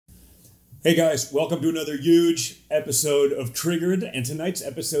Hey guys, welcome to another huge episode of Triggered, and tonight's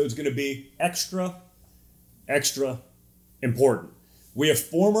episode is going to be extra important. We have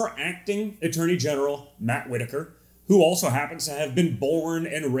former acting Attorney General Matt Whitaker, who also happens to have been born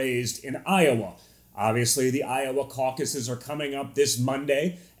and raised in Iowa. Obviously, the Iowa caucuses are coming up this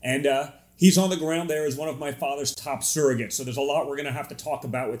Monday, and he's on the ground there as one of my father's top surrogates, so there's a lot we're going to have to talk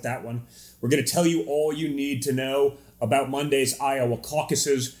about with that one. We're going to tell you all you need to know about Monday's Iowa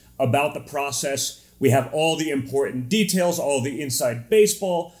caucuses, about the process. We have all the important details, all the inside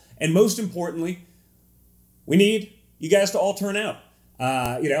baseball, and most importantly, we need you guys to all turn out.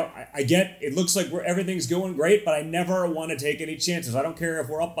 I get it looks like everything's going great, but I never want to take any chances. I don't care if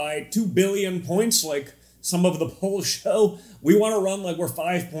we're up by 2 billion points like some of the polls show. We want to run like we're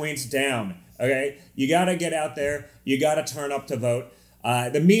 5 points down, okay? You got to get out there. You got to turn up to vote.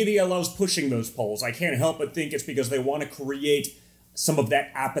 The media loves pushing those polls. I can't help but think it's because they want to create some of that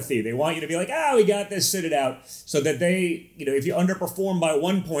apathy. They want you to be like, we got this, sit it out. So that they, if you underperform by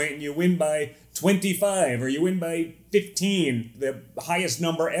 1 point and you win by 25 or you win by 15, the highest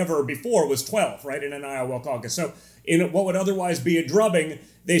number ever before was 12, right, in an Iowa caucus. So in what would otherwise be a drubbing,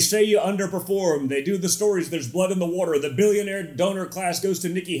 they say you underperform. They do the stories, there's blood in the water. The billionaire donor class goes to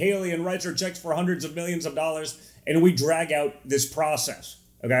Nikki Haley and writes her checks for hundreds of millions of dollars, and we drag out this process,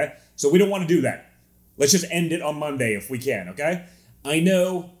 okay? So we don't want to do that. Let's just end it on Monday if we can, okay? I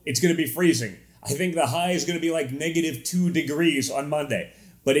know it's going to be freezing. I think the high is going to be like -2 degrees on Monday.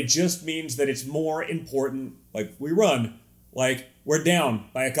 But it just means that it's more important, like we run, like we're down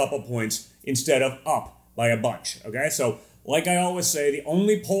by a couple points instead of up by a bunch, okay? So like I always say, the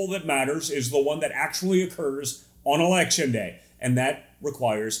only poll that matters is the one that actually occurs on Election Day. And that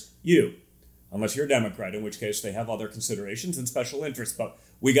requires you. Unless you're a Democrat, in which case they have other considerations and special interests. But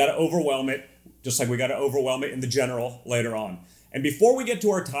we got to overwhelm it, just like we got to overwhelm it in the general later on. And before we get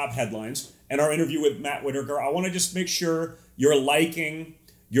to our top headlines and our interview with Matt Whitaker, I want to just make sure you're liking,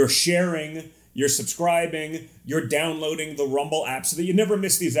 you're sharing, you're subscribing, you're downloading the Rumble app so that you never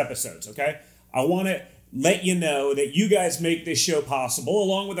miss these episodes, okay? I want to let you know that you guys make this show possible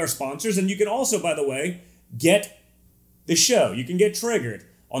along with our sponsors. And you can also, by the way, get the show. You can get Triggered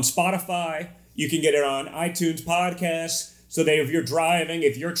on Spotify. You can get it on iTunes podcasts so that if you're driving,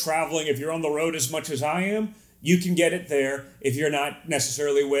 if you're traveling, if you're on the road as much as I am, you can get it there. If you're not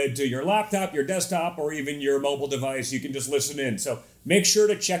necessarily wed to your laptop, your desktop, or even your mobile device, you can just listen in. So make sure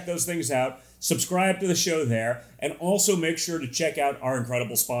to check those things out. Subscribe to the show there. And also make sure to check out our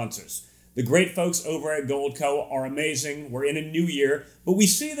incredible sponsors. The great folks over at Goldco are amazing. We're in a new year, but we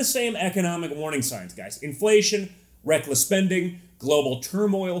see the same economic warning signs, guys. Inflation, reckless spending, global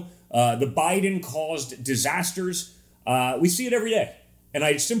turmoil, the Biden-caused disasters. We see it every day. And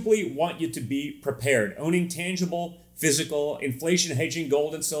I simply want you to be prepared. Owning tangible, physical, inflation hedging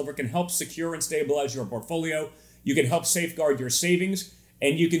gold and silver can help secure and stabilize your portfolio. You can help safeguard your savings,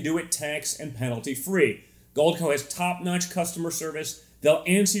 and you can do it tax and penalty free. Goldco has top-notch customer service. They'll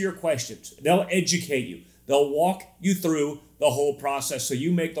answer your questions. They'll educate you. They'll walk you through the whole process so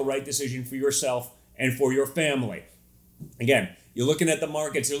you make the right decision for yourself and for your family. Again, you're looking at the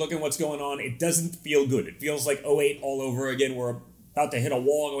markets, you're looking at what's going on. It doesn't feel good. It feels like '08 all over again. We're about to hit a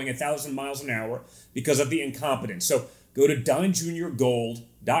wall going 1,000 miles an hour because of the incompetence. So go to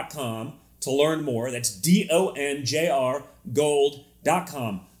donjuniorgold.com to learn more. That's DONJR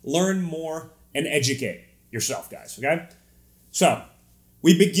gold.com. Learn more and educate yourself, guys, okay? So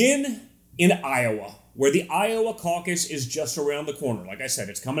we begin in Iowa, where the Iowa caucus is just around the corner. Like I said,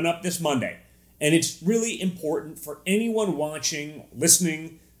 it's coming up this Monday. And it's really important for anyone watching,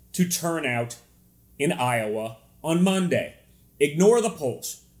 listening, to turn out in Iowa on Monday. Ignore the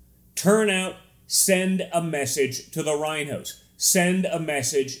polls. Turn out, send a message to the rhinos. Send a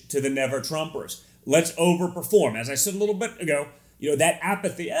message to the never-Trumpers. Let's overperform. As I said a little bit ago, that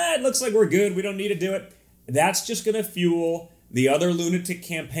apathy, it looks like we're good, we don't need to do it. That's just going to fuel the other lunatic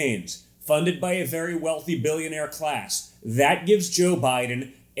campaigns funded by a very wealthy billionaire class. That gives Joe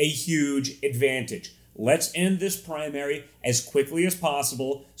Biden a huge advantage. Let's end this primary as quickly as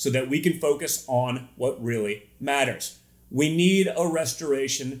possible so that we can focus on what really matters. We need a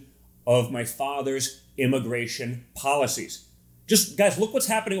restoration of my father's immigration policies. Just, guys, look what's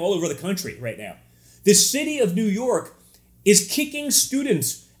happening all over the country right now. The city of New York is kicking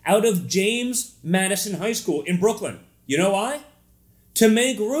students out of James Madison High School in Brooklyn. You know why? To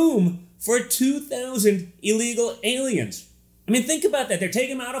make room for 2,000 illegal aliens. I mean, think about that. They're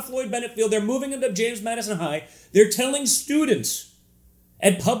taking them out of Floyd Bennett Field. They're moving them to James Madison High. They're telling students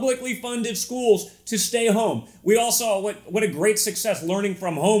at publicly funded schools to stay home. We all saw what a great success learning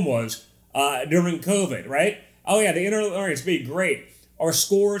from home was during COVID, right? Oh yeah, the internet learning is being great. our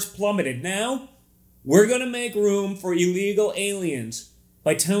scores plummeted. Now, we're going to make room for illegal aliens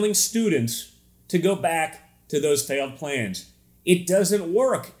by telling students to go back to those failed plans. It doesn't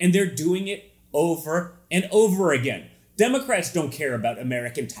work, and they're doing it over and over again. Democrats don't care about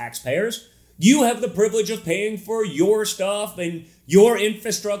American taxpayers. You have the privilege of paying for your stuff and your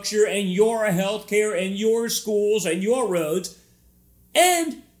infrastructure and your healthcare and your schools and your roads.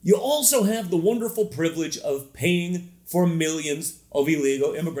 And you also have the wonderful privilege of paying for millions of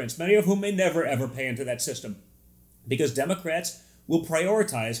illegal immigrants, many of whom may never ever pay into that system. Because Democrats will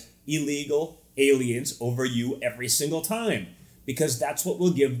prioritize illegal aliens over you every single time. Because that's what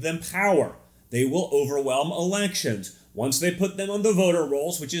will give them power. They will overwhelm elections. Once they put them on the voter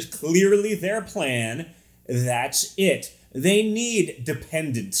rolls, which is clearly their plan, that's it. They need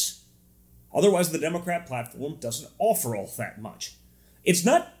dependents. Otherwise, the Democrat platform doesn't offer all that much. It's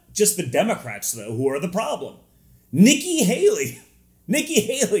not just the Democrats, though, who are the problem. Nikki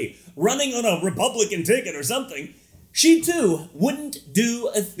Haley, running on a Republican ticket or something, she too wouldn't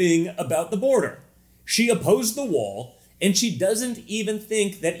do a thing about the border. She opposed the wall, and she doesn't even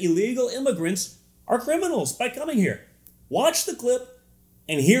think that illegal immigrants are criminals by coming here. Watch the clip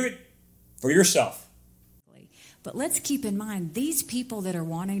and hear it for yourself. But let's keep in mind, these people that are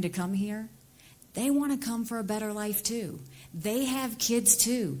wanting to come here, they want to come for a better life too. They have kids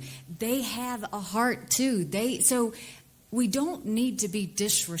too. They have a heart too. So we don't need to be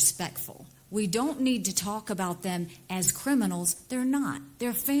disrespectful. We don't need to talk about them as criminals. They're not.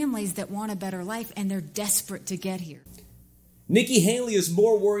 They're families that want a better life, and they're desperate to get here. Nikki Haley is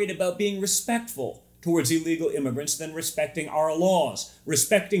more worried about being respectful towards illegal immigrants than respecting our laws,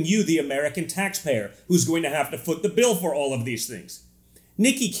 respecting you, the American taxpayer, who's going to have to foot the bill for all of these things.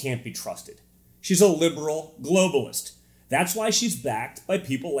 Nikki can't be trusted. She's a liberal globalist. That's why she's backed by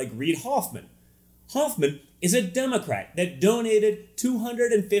people like Reid Hoffman. Hoffman is a Democrat that donated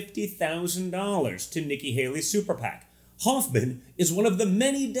 $250,000 to Nikki Haley's super PAC. Hoffman is one of the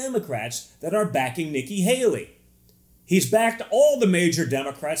many Democrats that are backing Nikki Haley. He's backed all the major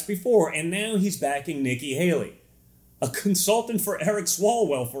Democrats before, and now he's backing Nikki Haley. A consultant for Eric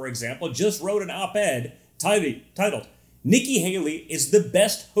Swalwell, for example, just wrote an op-ed titled, "Nikki Haley is the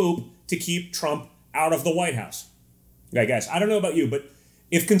best hope to keep Trump out of the White House." Okay, guys, I don't know about you, but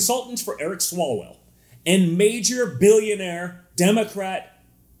if consultants for Eric Swalwell and major billionaire Democrat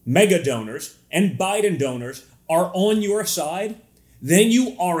mega donors and Biden donors are on your side, then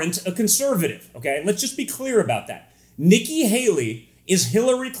you aren't a conservative, okay? Let's just be clear about that. Nikki Haley is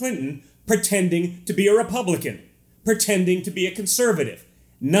Hillary Clinton pretending to be a Republican, pretending to be a conservative.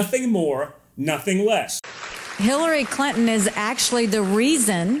 Nothing more, nothing less. Hillary Clinton is actually the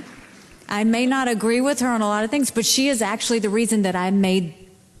reason, I may not agree with her on a lot of things, but she is actually the reason that I made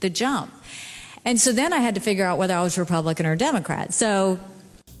the jump. And so then I had to figure out whether I was Republican or Democrat. So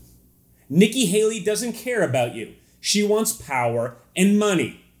Nikki Haley doesn't care about you. She wants power and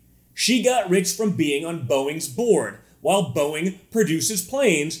money. She got rich from being on Boeing's board, while Boeing produces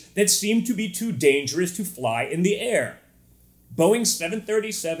planes that seem to be too dangerous to fly in the air. Boeing's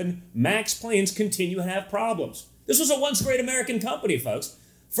 737 MAX planes continue to have problems. This was a once great American company, folks.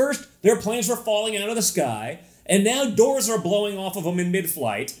 First, their planes were falling out of the sky, and now doors are blowing off of them in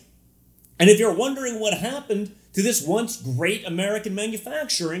mid-flight. And if you're wondering what happened to this once great American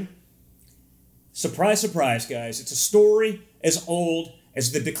manufacturing, surprise, surprise, guys, it's a story as old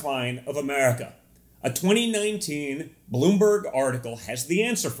as the decline of America. A 2019 Bloomberg article has the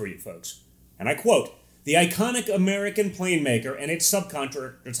answer for you, folks. And I quote, "The iconic American plane maker and its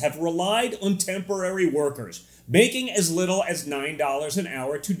subcontractors have relied on temporary workers, making as little as $9 an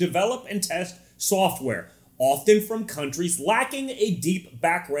hour to develop and test software, often from countries lacking a deep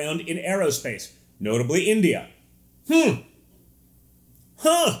background in aerospace, notably India."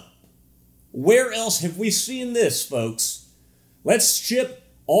 Where else have we seen this, folks? Let's ship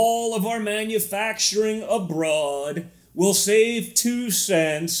all of our manufacturing abroad. We'll save 2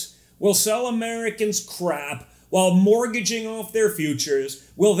 cents. We'll sell Americans crap while mortgaging off their futures.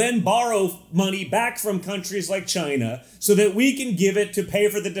 We'll then borrow money back from countries like China so that we can give it to pay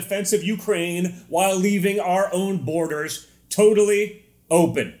for the defense of Ukraine while leaving our own borders totally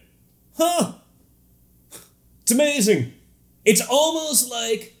open. It's amazing. It's almost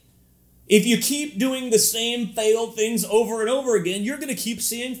like if you keep doing the same failed things over and over again, you're going to keep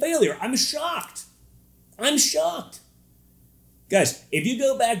seeing failure. I'm shocked. Guys, if you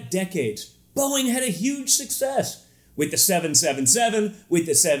go back decades, Boeing had a huge success with the 777, with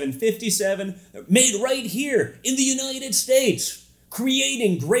the 757, made right here in the United States,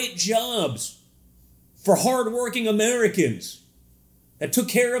 creating great jobs for hardworking Americans that took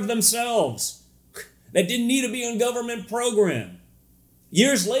care of themselves, that didn't need to be on government program.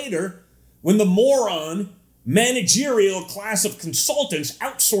 Years later, when the moron managerial class of consultants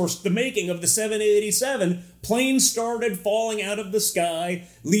outsourced the making of the 787, planes started falling out of the sky,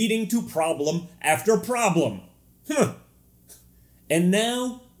 leading to problem after problem. And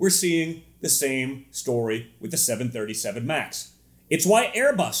now we're seeing the same story with the 737 MAX. It's why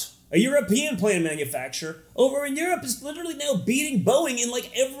Airbus, a European plane manufacturer, over in Europe is literally now beating Boeing in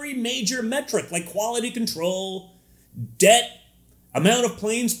like every major metric, like quality control, debt, amount of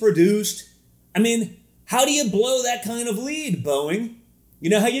planes produced. I mean, how do you blow that kind of lead, Boeing? You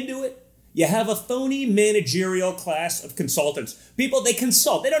know how you do it? You have a phony managerial class of consultants. People, they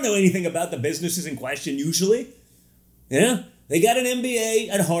consult. They don't know anything about the businesses in question usually. Yeah? They got an MBA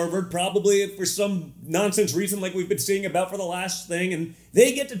at Harvard, probably for some nonsense reason like we've been seeing about for the last thing, and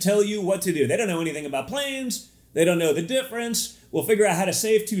they get to tell you what to do. They don't know anything about planes. They don't know the difference. We'll figure out how to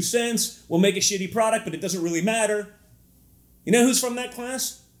save 2 cents. We'll make a shitty product, but it doesn't really matter. You know who's from that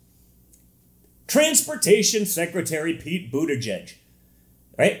class? Transportation Secretary Pete Buttigieg.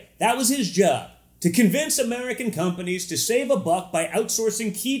 Right? That was his job, to convince American companies to save a buck by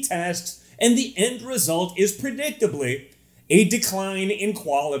outsourcing key tasks, and the end result is predictably a decline in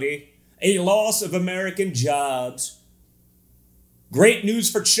quality, a loss of American jobs. Great news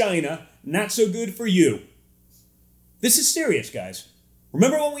for China, not so good for you. This is serious, guys.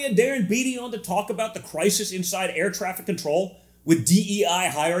 Remember when we had Darren Beatty on to talk about the crisis inside air traffic control with DEI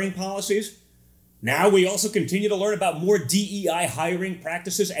hiring policies? Now we also continue to learn about more DEI hiring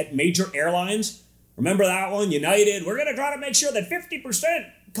practices at major airlines. Remember that one? United, we're going to try to make sure that 50%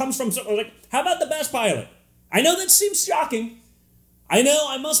 comes from... Like, how about the best pilot? I know that seems shocking. I know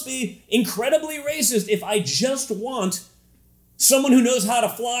I must be incredibly racist if I just want someone who knows how to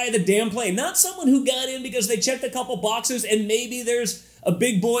fly the damn plane. Not someone who got in because they checked a couple boxes and maybe there's a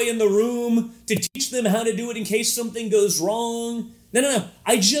big boy in the room to teach them how to do it in case something goes wrong. No.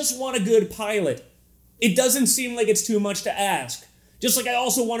 I just want a good pilot. It doesn't seem like it's too much to ask. Just like I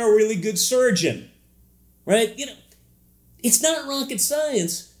also want a really good surgeon. Right? You know, it's not rocket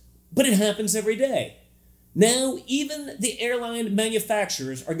science, but it happens every day. Now, even the airline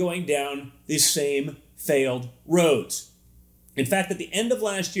manufacturers are going down these same failed roads. In fact, at the end of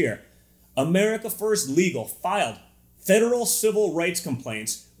last year, America First Legal filed federal civil rights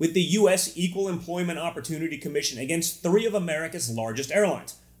complaints with the U.S. Equal Employment Opportunity Commission against 3 of America's largest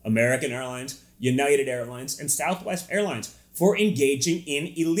airlines, American Airlines, United Airlines, and Southwest Airlines, for engaging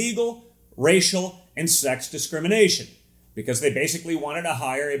in illegal racial and sex discrimination, because they basically wanted to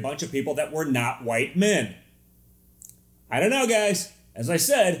hire a bunch of people that were not white men. I don't know, guys. As I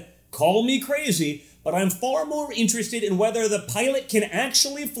said, call me crazy, but I'm far more interested in whether the pilot can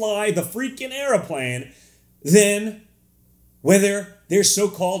actually fly the freaking airplane than whether there's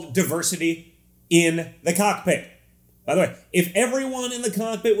so-called diversity in the cockpit. By the way, if everyone in the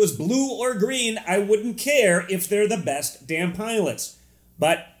cockpit was blue or green, I wouldn't care if they're the best damn pilots.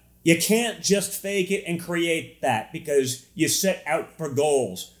 But you can't just fake it and create that because you set out for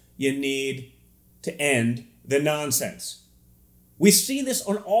goals. You need to end the nonsense. We see this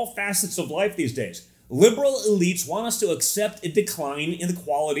on all facets of life these days. Liberal elites want us to accept a decline in the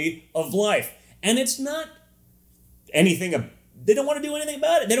quality of life. And it's not anything, they don't want to do anything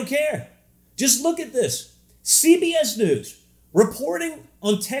about it. They don't care. Just look at this. CBS News reporting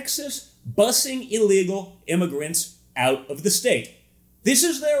on Texas busing illegal immigrants out of the state. This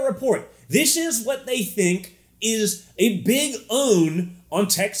is their report. This is what they think is a big own on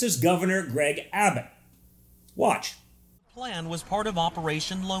Texas Governor Greg Abbott. Watch. The plan was part of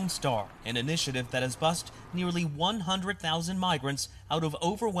Operation Lone Star, an initiative that has bused nearly 100,000 migrants out of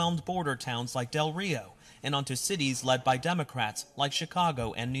overwhelmed border towns like Del Rio and onto cities led by Democrats like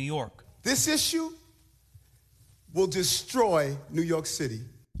Chicago and New York. This issue will destroy New York City.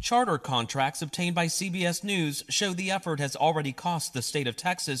 Charter contracts obtained by CBS News show the effort has already cost the state of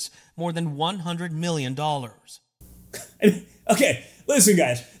Texas more than $100 million. Okay, listen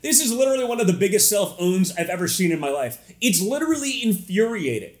guys, this is literally one of the biggest self-owns I've ever seen in my life. It's literally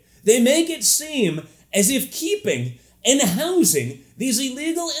infuriating. They make it seem as if keeping and housing these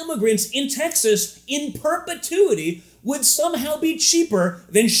illegal immigrants in Texas in perpetuity would somehow be cheaper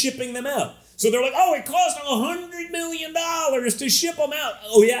than shipping them out. So they're like, oh, it cost $100 million to ship them out.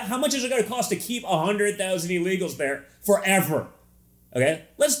 Oh yeah, how much is it going to cost to keep 100,000 illegals there forever? Okay,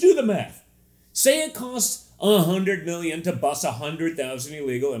 let's do the math. Say it costs $100 million to bus 100,000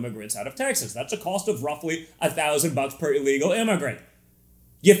 illegal immigrants out of Texas. That's a cost of roughly $1,000 per illegal immigrant.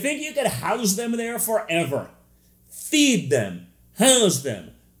 You think you could house them there forever? Feed them, house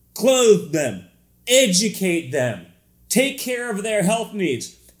them, clothe them, educate them, take care of their health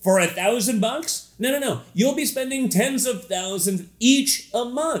needs For $1,000? No. You'll be spending tens of thousands each a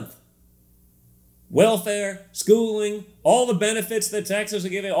month. Welfare, schooling, all the benefits that Texas are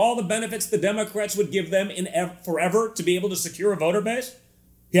giving, all the benefits the Democrats would give them forever to be able to secure a voter base.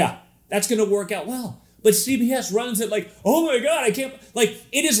 Yeah, that's going to work out well. But CBS runs it like, oh my God, I can't, like,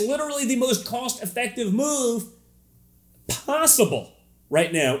 it is literally the most cost-effective move possible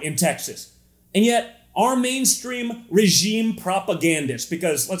right now in Texas. And yet, our mainstream regime propagandists,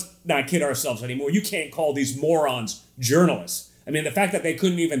 because let's not kid ourselves anymore, you can't call these morons journalists. I mean, the fact that they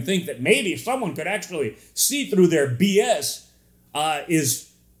couldn't even think that maybe someone could actually see through their BS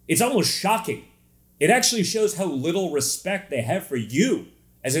it's almost shocking. It actually shows how little respect they have for you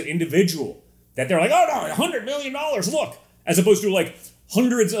as an individual. That they're like, oh no, $100 million, look, as opposed to like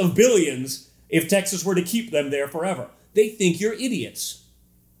hundreds of billions if Texas were to keep them there forever. They think you're idiots.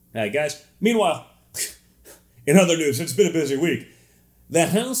 All right, guys. Meanwhile, in other news, it's been a busy week. The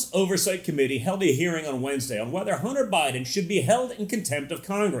House Oversight Committee held a hearing on Wednesday on whether Hunter Biden should be held in contempt of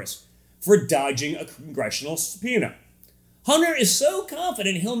Congress for dodging a congressional subpoena. Hunter is so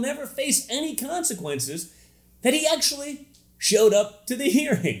confident he'll never face any consequences that he actually showed up to the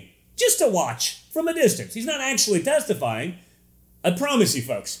hearing just to watch from a distance. He's not actually testifying. I promise you,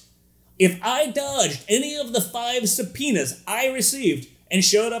 folks, if I dodged any of the 5 subpoenas I received and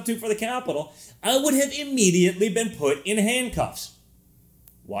showed up to for the Capitol, I would have immediately been put in handcuffs.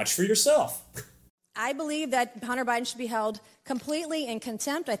 Watch for yourself. I believe that Hunter Biden should be held completely in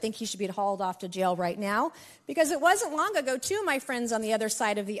contempt. I think he should be hauled off to jail right now, because it wasn't long ago, too, my friends on the other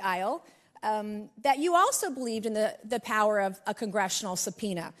side of the aisle, that you also believed in the power of a congressional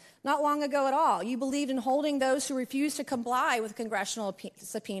subpoena. Not long ago at all. You believed in holding those who refuse to comply with a congressional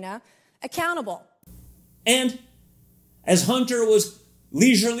subpoena accountable. And as Hunter was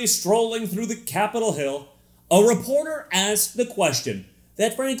leisurely strolling through the Capitol Hill, a reporter asked the question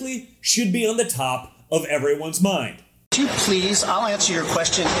that, frankly, should be on the top of everyone's mind. Would you please, I'll answer your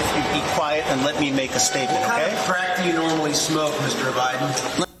question if you be quiet and let me make a statement, okay? What kind of crack do you normally smoke, Mr.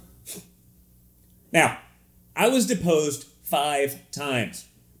 Biden? Now, I was deposed 5 times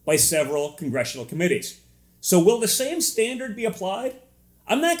by several congressional committees. So will the same standard be applied?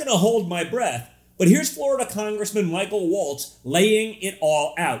 I'm not going to hold my breath, but here's Florida Congressman Michael Waltz laying it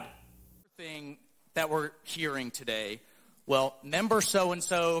all out. Thing that we're hearing today, well, member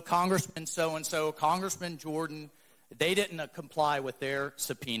so-and-so, Congressman so-and-so, Congressman Jordan, they didn't comply with their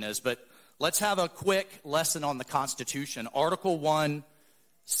subpoenas. But let's have a quick lesson on the Constitution. Article 1,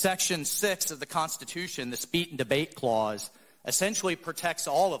 Section 6 of the Constitution, the Speech and Debate Clause, essentially protects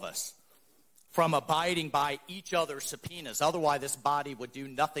all of us from abiding by each other's subpoenas. Otherwise, this body would do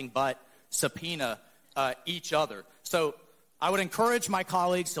nothing but subpoena each other. So I would encourage my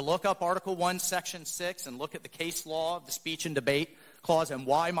colleagues to look up Article 1, Section 6 and look at the case law of the Speech and Debate Clause and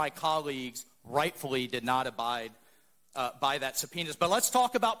why my colleagues rightfully did not abide by that subpoenas. But let's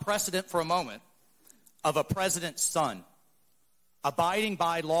talk about precedent for a moment of a president's son abiding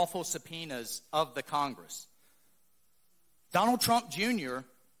by lawful subpoenas of the Congress. Donald Trump Jr.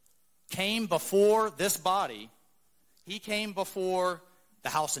 came before this body. He came before the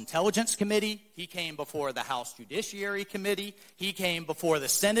House Intelligence Committee. He came before the House Judiciary Committee. He came before the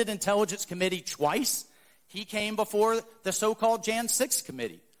Senate Intelligence Committee twice. He came before the so-called Jan 6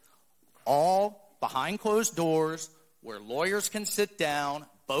 Committee. All behind closed doors where lawyers can sit down,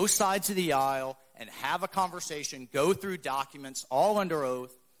 both sides of the aisle, and have a conversation, go through documents, all under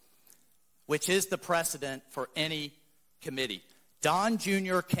oath, which is the precedent for any committee. Don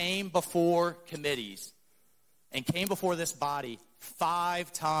Jr. came before committees and came before this body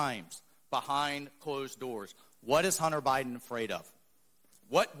 5 times behind closed doors. What is Hunter Biden afraid of?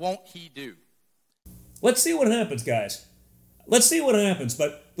 What won't he do? Let's see what happens, guys. Let's see what happens.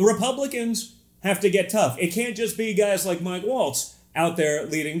 But the Republicans have to get tough. It can't just be guys like Mike Waltz out there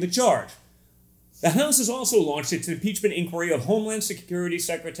leading the charge. The House has also launched its impeachment inquiry of Homeland Security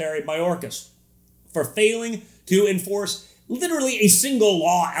Secretary Mayorkas for failing to enforce literally a single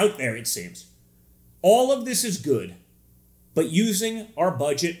law out there, it seems. All of this is good, but using our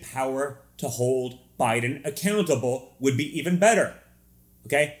budget power to hold Biden accountable would be even better.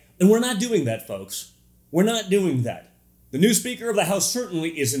 Okay? And we're not doing that, folks. We're not doing that. The new Speaker of the House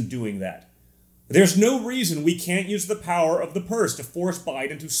certainly isn't doing that. There's no reason we can't use the power of the purse to force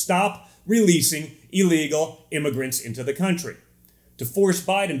Biden to stop releasing illegal immigrants into the country, to force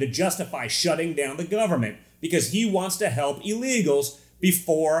Biden to justify shutting down the government because he wants to help illegals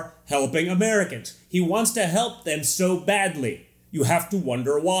before helping Americans. He wants to help them so badly. You have to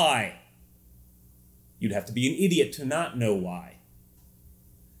wonder why. You'd have to be an idiot to not know why.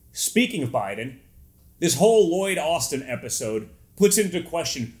 Speaking of Biden, this whole Lloyd Austin episode puts into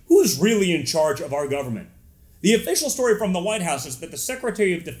question who's really in charge of our government. The official story from the White House is that the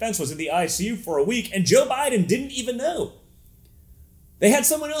Secretary of Defense was in the ICU for a week and Joe Biden didn't even know. They had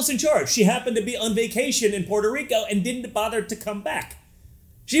someone else in charge. She happened to be on vacation in Puerto Rico and didn't bother to come back.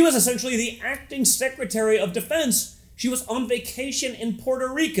 She was essentially the acting Secretary of Defense. She was on vacation in Puerto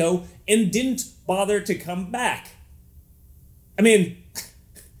Rico and didn't bother to come back. I mean,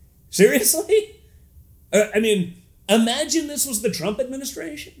 seriously? Imagine this was the Trump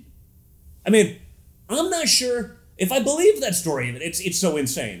administration. I'm not sure if I believe that story. It's so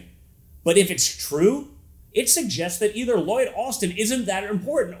insane. But if it's true, it suggests that either Lloyd Austin isn't that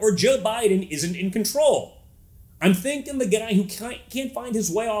important or Joe Biden isn't in control. I'm thinking the guy who can't find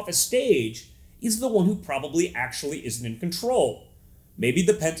his way off a stage is the one who probably actually isn't in control. Maybe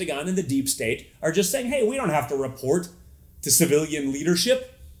the Pentagon and the deep state are just saying, hey, we don't have to report to civilian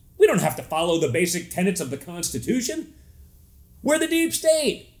leadership. We don't have to follow the basic tenets of the Constitution. We're the deep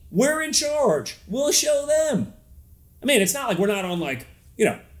state. We're in charge. We'll show them. It's not like we're not on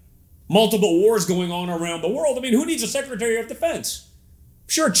multiple wars going on around the world. Who needs a Secretary of Defense?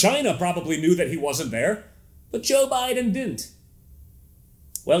 Sure, China probably knew that he wasn't there, but Joe Biden didn't.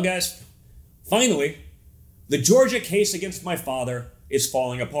 Well, guys, finally, the Georgia case against my father is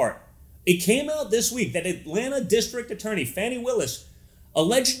falling apart. It came out this week that Atlanta District Attorney Fani Willis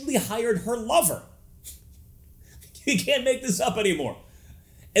allegedly hired her lover. You can't make this up anymore.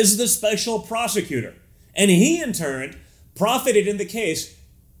 As the special prosecutor. And he, in turn, profited in the case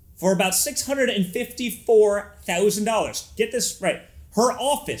for about $654,000. Get this right. Her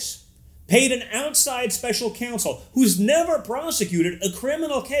office paid an outside special counsel who's never prosecuted a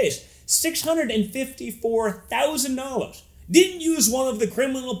criminal case $654,000. Didn't use one of the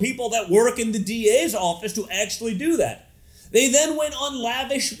criminal people that work in the DA's office to actually do that. They then went on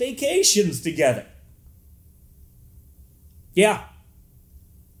lavish vacations together. Yeah.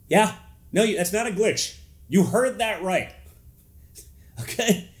 No, that's not a glitch. You heard that right.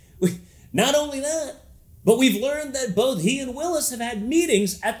 Okay? Not only that, but we've learned that both he and Willis have had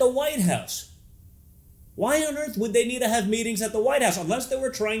meetings at the White House. Why on earth would they need to have meetings at the White House unless they were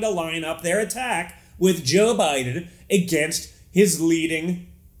trying to line up their attack with Joe Biden against his leading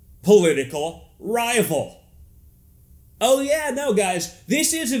political rival? Oh yeah, no guys,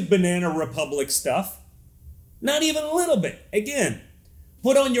 this isn't Banana Republic stuff. Not even a little bit. Again,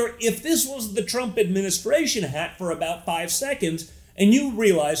 put on your if this was the Trump administration hat for about 5 seconds and you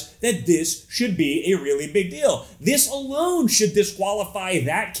realize that this should be a really big deal. This alone should disqualify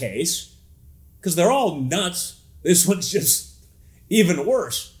that case because they're all nuts. This one's just even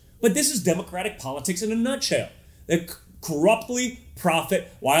worse. But this is Democratic politics in a nutshell. They corruptly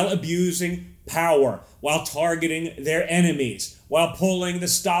profit while abusing power, while targeting their enemies, while pulling the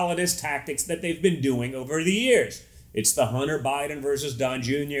Stalinist tactics that they've been doing over the years. It's the Hunter Biden versus Don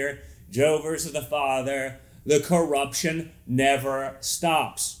Jr., Joe versus the father. The corruption never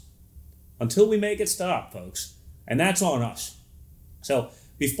stops. Until we make it stop, folks. And that's on us. So,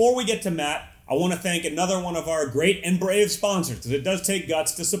 before we get to Matt, I want to thank another one of our great and brave sponsors, because it does take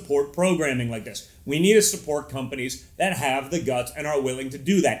guts to support programming like this. We need to support companies that have the guts and are willing to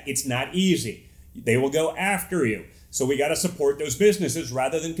do that. It's not easy. They will go after you. So we got to support those businesses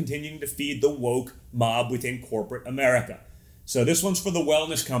rather than continuing to feed the woke mob within corporate America. So this one's for the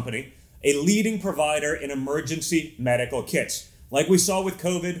Wellness Company, a leading provider in emergency medical kits. Like we saw with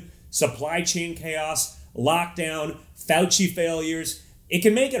COVID, supply chain chaos, lockdown, Fauci failures, it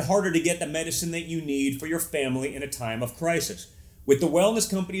can make it harder to get the medicine that you need for your family in a time of crisis. With the Wellness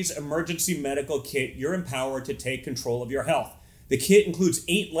Company's emergency medical kit, you're empowered to take control of your health. The kit includes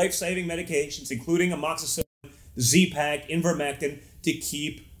 8 life-saving medications, including amoxicillin, Z-Pak, ivermectin, to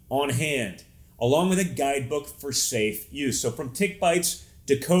keep on hand, along with a guidebook for safe use. So from tick bites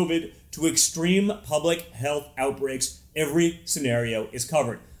to COVID to extreme public health outbreaks, every scenario is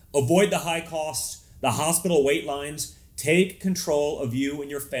covered. Avoid the high costs, the hospital wait lines. Take control of you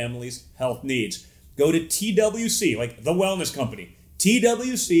and your family's health needs. Go to TWC, like the Wellness Company,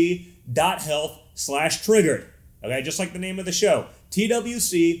 twc.health/triggered. Okay, just like the name of the show,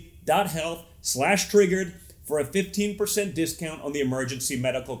 twc.health/triggered for a 15% discount on the emergency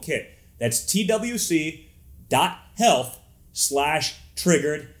medical kit. That's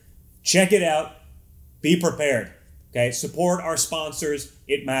twc.health/triggered. Check it out. Be prepared. Okay, support our sponsors.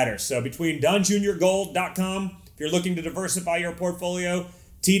 It matters. So between DonJrGold.com, if you're looking to diversify your portfolio,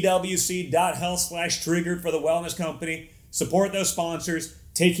 twc.health/triggered for the Wellness Company. Support those sponsors.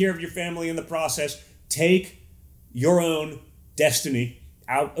 Take care of your family in the process. Take your own destiny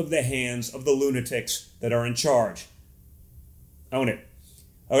out of the hands of the lunatics that are in charge. Own it.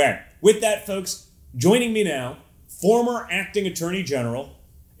 Okay, with that, folks, joining me now, former acting attorney general,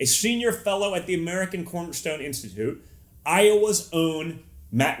 a senior fellow at the American Cornerstone Institute, Iowa's own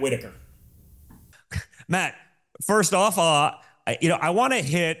Matt Whitaker. Matt, first off, I want to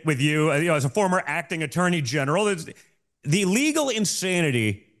hit with you, as a former acting attorney general, the legal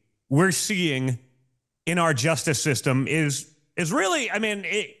insanity we're seeing in our justice system is really,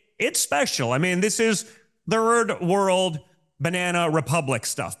 it's special. This is third world banana republic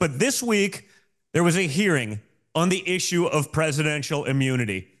stuff. But this week, there was a hearing on the issue of presidential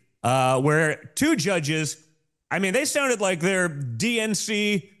immunity, where two judges, they sounded like they're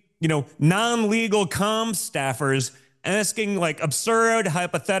DNC, non-legal comm staffers asking like absurd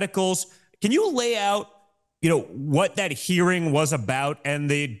hypotheticals. Can you lay out, what that hearing was about and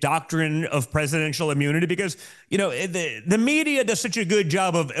the doctrine of presidential immunity? Because, the media does such a good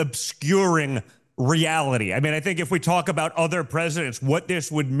job of obscuring reality. I think if we talk about other presidents, what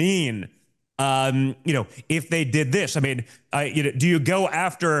this would mean, if they did this, do you go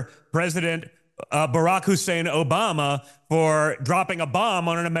after President Barack Hussein Obama for dropping a bomb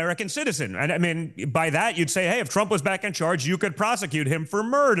on an American citizen? And by that, you'd say, hey, if Trump was back in charge, you could prosecute him for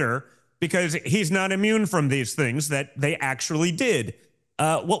murder because he's not immune from these things that they actually did.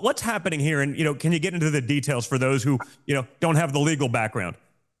 What's happening here? And, can you get into the details for those who, don't have the legal background?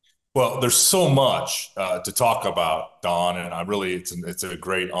 Well, there's so much to talk about, Don, and it's a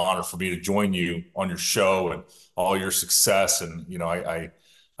great honor for me to join you on your show and all your success. And,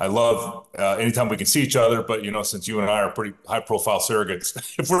 I love anytime we can see each other, but, since you and I are pretty high profile surrogates,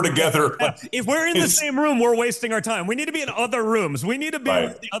 if we're together. If we're in the same room, we're wasting our time. We need to be in other rooms. We need to be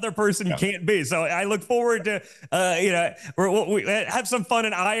where the other person can't be. So I look forward to, we have some fun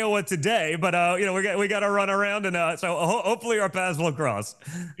in Iowa today, but, we got to run around. And so hopefully our paths will cross.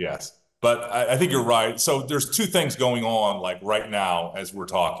 Yes. But I think you're right. So there's two things going on like right now as we're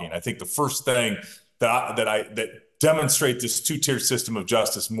talking. I think the first thing that demonstrate this two-tier system of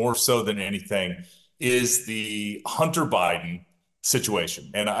justice more so than anything is the Hunter Biden situation.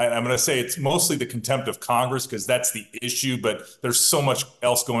 And I'm going to say it's mostly the contempt of Congress because that's the issue, but there's so much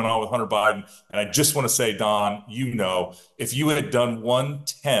else going on with Hunter Biden. And I just want to say, Don, if you had done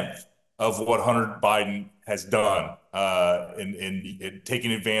 1/10 of what Hunter Biden has done in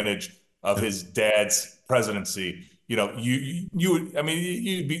taking advantage of his dad's presidency, the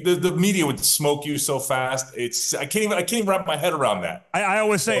media would smoke you so fast. I can't even wrap my head around that. I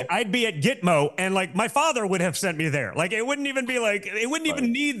always say I'd be at Gitmo and like my father would have sent me there. Like it wouldn't even be like, it wouldn't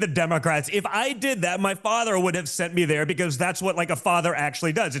even need the Democrats. If I did that, my father would have sent me there because that's what like a father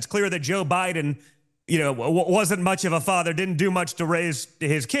actually does. It's clear that Joe Biden, wasn't much of a father, didn't do much to raise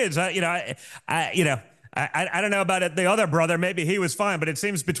his kids. I don't know about it. The other brother, maybe he was fine, but it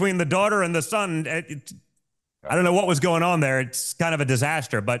seems between the daughter and the son, I don't know what was going on there. It's kind of a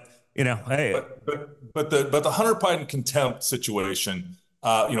disaster, but hey. But the Hunter Biden contempt situation,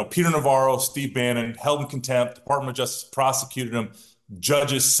 Peter Navarro, Steve Bannon held in contempt. Department of Justice prosecuted them.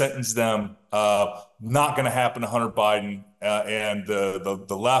 Judges sentenced them. Not going to happen to Hunter Biden, and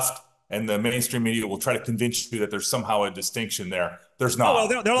the left and the mainstream media will try to convince you that there's somehow a distinction there. There's not. Oh,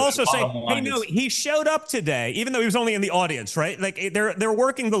 well, they'll also say, hey, no, he showed up today, even though he was only in the audience, right? Like they're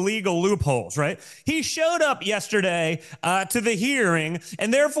working the legal loopholes, right? He showed up yesterday to the hearing,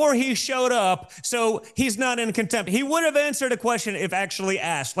 and therefore he showed up, so he's not in contempt. He would have answered a question if actually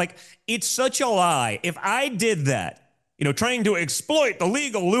asked. Like, it's such a lie. If I did that, trying to exploit the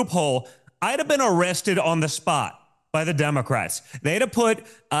legal loophole, I'd have been arrested on the spot by the Democrats. They'd have put,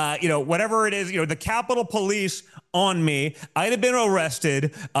 whatever it is, the Capitol Police on me. I'd have been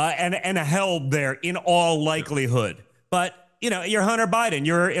arrested and held there in all likelihood. But, you're Hunter Biden.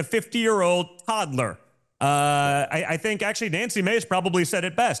 You're a 50-year-old toddler. I think actually Nancy Mace probably said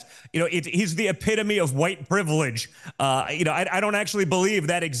it best. He's the epitome of white privilege. I don't actually believe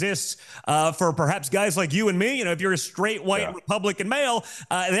that exists for perhaps guys like you and me. If you're a straight white Republican male,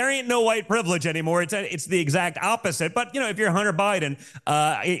 there ain't no white privilege anymore. It's the exact opposite. But if you're Hunter Biden,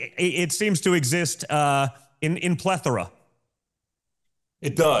 it seems to exist in plethora.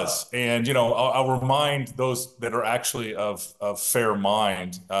 It does. And, I'll remind those that are actually of fair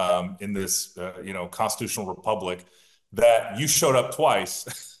mind in this, constitutional republic that you showed up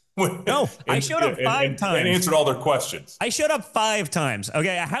twice. No, I showed up five times. And answered all their questions. I showed up 5 times.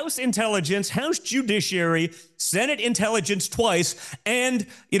 Okay, House Intelligence, House Judiciary, Senate Intelligence twice, and,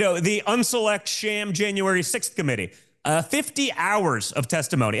 the unselect sham January 6th committee. 50 hours of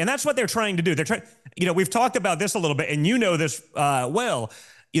testimony. And that's what they're trying to do. They're trying, we've talked about this a little bit, and this well.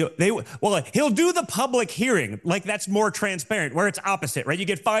 He'll do the public hearing like that's more transparent, where it's opposite, right? You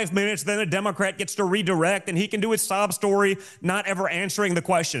get 5 minutes, then a Democrat gets to redirect, and he can do his sob story, not ever answering the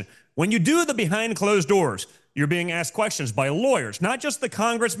question. When you do the behind closed doors, You're being asked questions by lawyers, not just the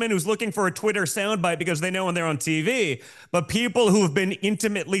congressman who's looking for a Twitter soundbite because they know when they're on TV, but people who have been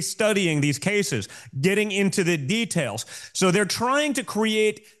intimately studying these cases, getting into the details. So they're trying to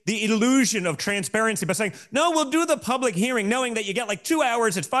create the illusion of transparency by saying, no, we'll do the public hearing, knowing that you get like 2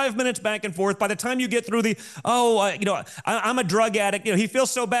 hours, it's 5 minutes back and forth. By the time you get through I'm a drug addict. He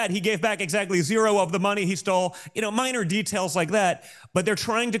feels so bad. He gave back exactly zero of the money he stole. Minor details like that. But they're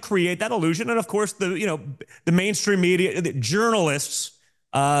trying to create that illusion. And of course, the mainstream media, the journalists,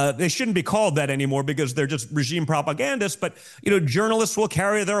 they shouldn't be called that anymore because they're just regime propagandists. But, journalists will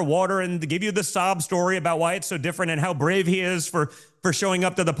carry their water and give you the sob story about why it's so different and how brave he is for showing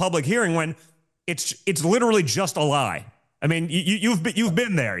up to the public hearing when it's literally just a lie. I mean, you've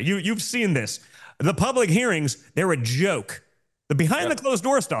been there. You've seen this. The public hearings, they're a joke. The behind the closed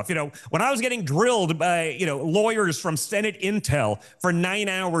door stuff, when I was getting drilled by, lawyers from Senate Intel for 9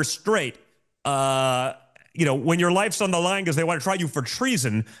 hours straight, when your life's on the line because they want to try you for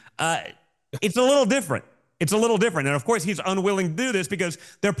treason, it's a little different. It's a little different. And of course, he's unwilling to do this because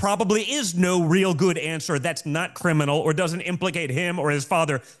there probably is no real good answer that's not criminal or doesn't implicate him or his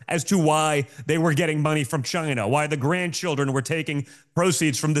father as to why they were getting money from China, why the grandchildren were taking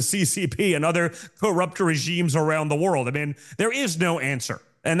proceeds from the CCP and other corrupt regimes around the world. I mean, there is no answer.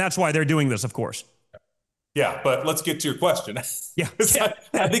 And that's why they're doing this, of course. Yeah, but let's get to your question. Yeah.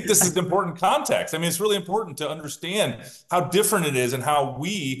 I think this is important context. I mean, it's really important to understand how different it is and how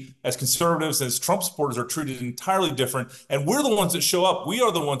we as conservatives, as Trump supporters, are treated entirely different. And we're the ones that show up. We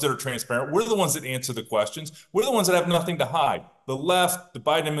are the ones that are transparent. We're the ones that answer the questions. We're the ones that have nothing to hide. The left, the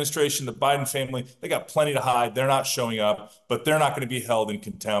Biden administration, the Biden family, they got plenty to hide. They're not showing up, but they're not going to be held in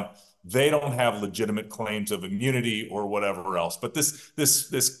contempt. They don't have legitimate claims of immunity or whatever else. But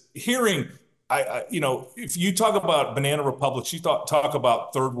this hearing, if you talk about banana republics, you talk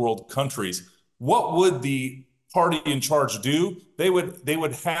about third world countries, what would the party in charge do? They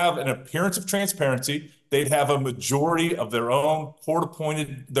would have an appearance of transparency. They'd have a majority of their own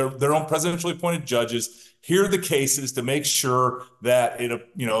court-appointed, their own presidentially appointed judges hear the cases to make sure that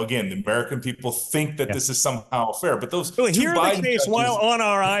again, the American people think that this is somehow fair. But those hear the case judges, while on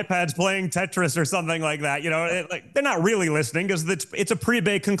our iPads playing Tetris or something like that. They're not really listening because it's a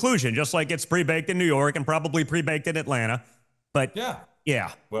pre-baked conclusion, just like it's pre-baked in New York and probably pre-baked in Atlanta. But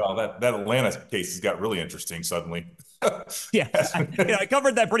yeah. Well, that Atlanta case has got really interesting suddenly. Yeah, I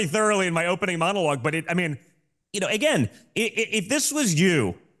covered that pretty thoroughly in my opening monologue. But again, if this was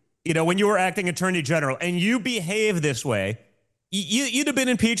you, when you were acting attorney general and you behave this way, you'd have been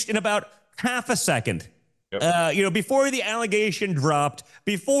impeached in about half a second. Yep. Before the allegation dropped,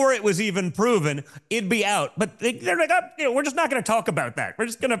 before it was even proven, it'd be out. But they're like, we're just not going to talk about that. We're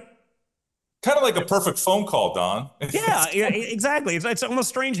just going to. Kind of like a perfect phone call, Don. Yeah, exactly. It's almost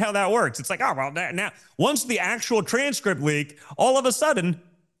strange how that works. It's like, now once the actual transcript leak, all of a sudden,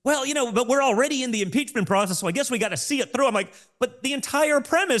 but we're already in the impeachment process, so I guess we got to see it through. I'm like, but the entire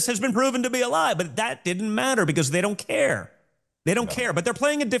premise has been proven to be a lie. But that didn't matter because they don't care. They don't care, but they're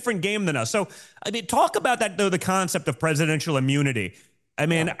playing a different game than us. So, talk about that, though, the concept of presidential immunity.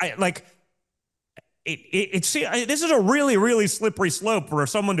 This is a really, really slippery slope for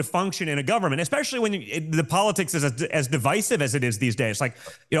someone to function in a government, especially when the politics is as divisive as it is these days.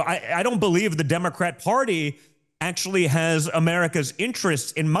 I don't believe the Democrat Party actually has America's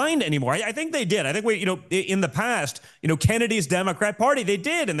interests in mind anymore. I think they did. I think in the past, Kennedy's Democrat Party, they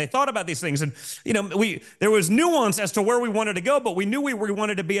did, and they thought about these things. And, there was nuance as to where we wanted to go, but we knew where we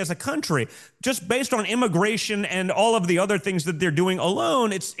wanted to be as a country. Just based on immigration and all of the other things that they're doing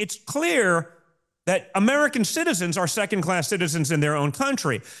alone, it's clear that American citizens are second-class citizens in their own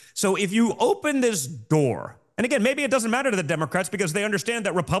country. So if you open this door, and again, maybe it doesn't matter to the Democrats because they understand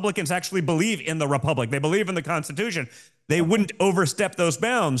that Republicans actually believe in the Republic. They believe in the Constitution. They wouldn't overstep those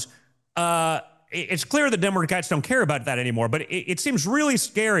bounds. It's clear the Democrats don't care about that anymore, but it seems really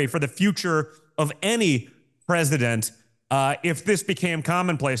scary for the future of any president if this became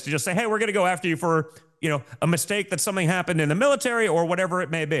commonplace to just say, hey, we're going to go after you for, a mistake that something happened in the military or whatever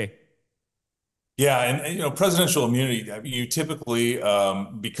it may be. Yeah, and presidential immunity, you typically,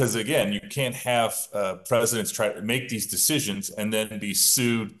 because again, you can't have presidents try to make these decisions and then be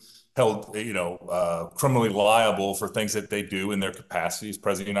sued, held, criminally liable for things that they do in their capacity as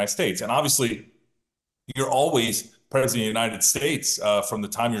president of the United States. And obviously, you're always president of the United States from the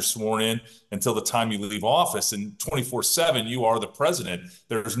time you're sworn in until the time you leave office, and 24/7 you are the president.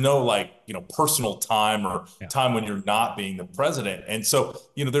 There's no personal time or time when you're not being the president. And so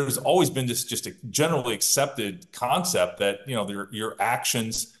there's always been just a generally accepted concept that your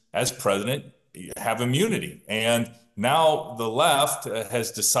actions as president have immunity. And now the left has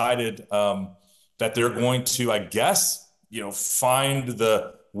decided that they're going to, I guess, find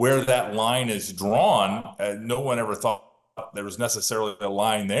where that line is drawn. No one ever thought there was necessarily a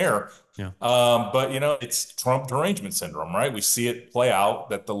line there. Yeah. But, it's Trump derangement syndrome, right? We see it play out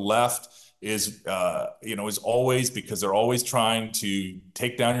that the left is always, because they're always trying to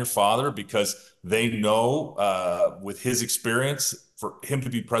take down your father, because they know with his experience, for him to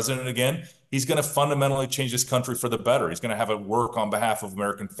be president again, he's going to fundamentally change this country for the better. He's going to have it work on behalf of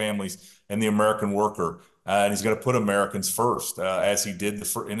American families and the American worker. And he's going to put Americans first, as he did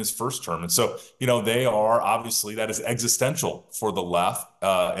in his first term. And so, they are, obviously, that is existential for the left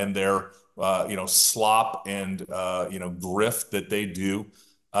and their, slop and, grift that they do,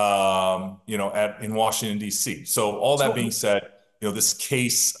 in Washington, D.C. So all that being said, this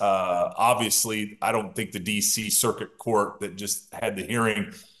case, obviously, I don't think the D.C. Circuit Court that just had the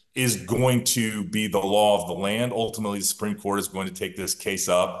hearing is going to be the law of the land. Ultimately, the Supreme Court is going to take this case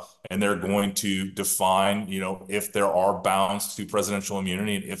up, and they're going to define, if there are bounds to presidential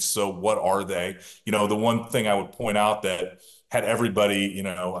immunity, and if so, what are they? The one thing I would point out that had everybody,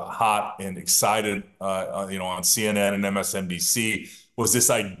 hot and excited, on CNN and MSNBC was this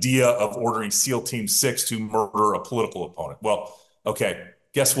idea of ordering SEAL Team 6 to murder a political opponent. Well, okay.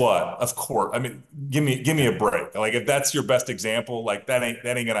 Guess what? Of course. I mean, give me a break. Like, if that's your best example, like that ain't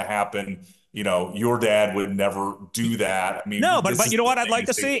gonna happen. Your dad would never do that. I mean, no, but you know what I'd like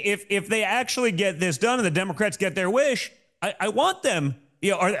to see, if they actually get this done and the Democrats get their wish, I want them,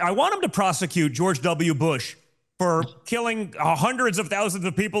 I want them to prosecute George W. Bush for killing hundreds of thousands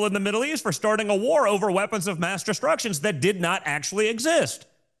of people in the Middle East, for starting a war over weapons of mass destruction that did not actually exist.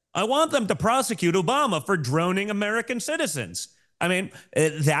 I want them to prosecute Obama for droning American citizens. I mean,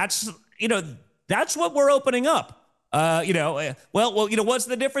 that's what we're opening up. What's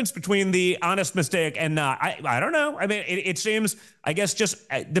the difference between the honest mistake and not? I don't know. I mean, it seems, I guess, just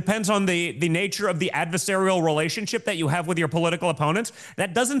depends on the nature of the adversarial relationship that you have with your political opponents.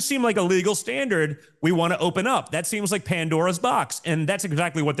 That doesn't seem like a legal standard we want to open up. That seems like Pandora's box, and that's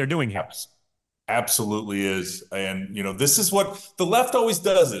exactly what they're doing here. Absolutely is. And, this is what the left always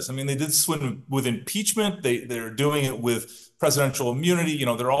does this. I mean, they did this with impeachment. They're doing it with presidential immunity.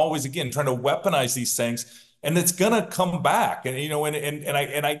 They're always, again, trying to weaponize these things, and it's going to come back. And,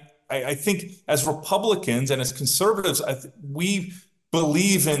 I think as Republicans and as conservatives, we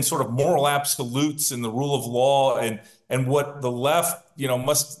believe in sort of moral absolutes and the rule of law, and what the left,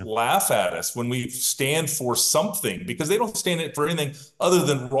 must laugh at us when we stand for something, because they don't stand for anything other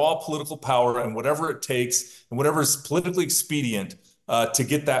than raw political power and whatever it takes and whatever is politically expedient to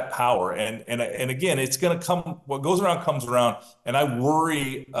get that power. And again, it's going to come, what goes around comes around. And I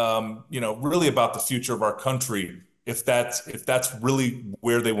worry, really about the future of our country, if that's really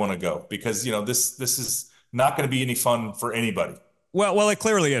where they want to go, because, this is not going to be any fun for anybody. Well, it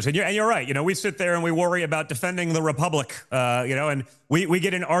clearly is. And you're right. We sit there and we worry about defending the republic, and we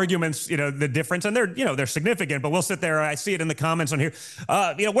get in arguments, the difference, and they're significant, but we'll sit there. I see it in the comments on here.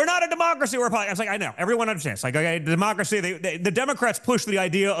 We're not a democracy. We're a politics. I was like, I know. Everyone understands. Like, okay, democracy, the Democrats push the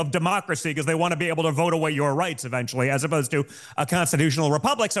idea of democracy because they want to be able to vote away your rights eventually, as opposed to a constitutional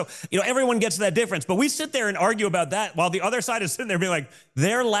republic. So, everyone gets that difference. But we sit there and argue about that while the other side is sitting there being like,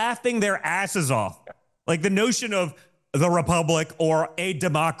 they're laughing their asses off. Like, the notion of the republic or a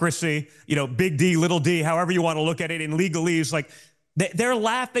democracy, big D, little d, however you want to look at it in legalese, like they're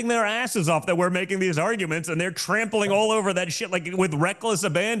laughing their asses off that we're making these arguments, and they're trampling all over that shit like with reckless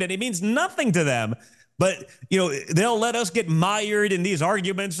abandon. It means nothing to them, but they'll let us get mired in these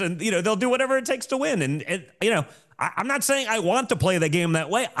arguments, and they'll do whatever it takes to win. And I'm not saying I want to play the game that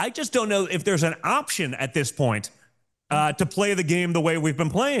way. I just don't know if there's an option at this point to play the game the way we've been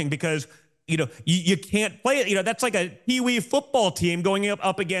playing, because you can't play it. That's like a Pee-wee football team going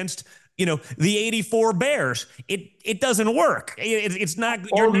up against, the 84 Bears. It doesn't work. It's not.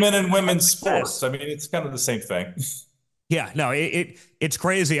 Or men and women's sports. I mean, it's kind of the same thing. Yeah, no, it's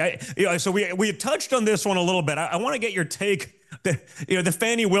crazy. So we had touched on this one a little bit. I want to get your take. The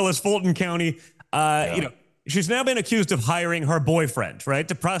Fannie Willis, Fulton County, she's now been accused of hiring her boyfriend, right,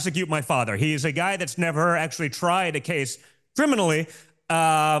 to prosecute my father. He's a guy that's never actually tried a case criminally.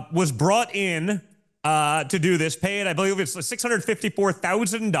 Was brought in to do this, paid, I believe it's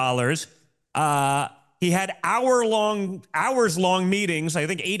 $654,000. He had hours long meetings, I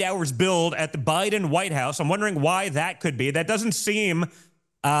think 8 hours billed at the Biden White House. I'm wondering why that could be. That doesn't seem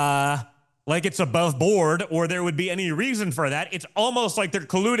like it's above board, or there would be any reason for that. It's almost like they're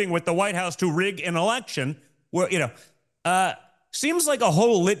colluding with the White House to rig an election, where, seems like a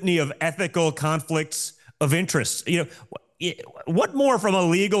whole litany of ethical conflicts of interest. What more from a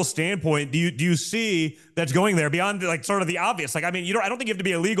legal standpoint do you see that's going there beyond like sort of the obvious? Like, I mean, I don't think you have to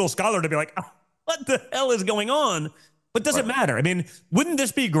be a legal scholar to be like, oh, what the hell is going on? But does it matter? I mean, wouldn't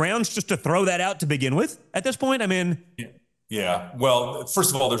this be grounds just to throw that out to begin with at this point? I mean, yeah. Well,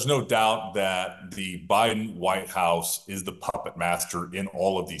 first of all, there's no doubt that the Biden White House is the puppet master in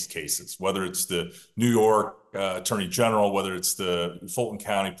all of these cases, whether it's the New York Attorney General, whether it's the Fulton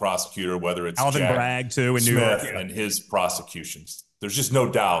County prosecutor, whether it's Alvin Jack Bragg too in Smith New York and his prosecutions. There's just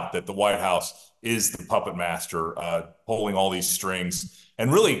no doubt that the White House is the puppet master pulling all these strings.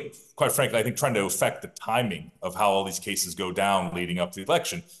 And really, quite frankly, I think trying to affect the timing of how all these cases go down leading up to the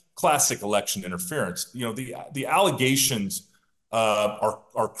election. Classic election interference. You know, the allegations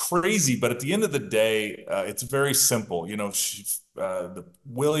are crazy, but at the end of the day, it's very simple. You know, the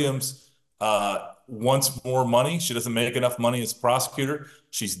Williams wants more money. She doesn't make enough money as a prosecutor.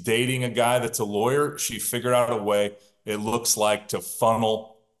 She's dating a guy that's a lawyer. She figured out a way, it looks like, to funnel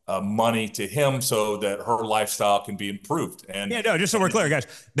money to him so that her lifestyle can be improved. And just so we're clear, guys,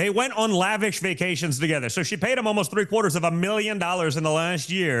 they went on lavish vacations together. So she paid him almost $750,000 in the last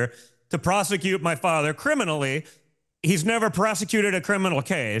year to prosecute my father criminally. He's never prosecuted a criminal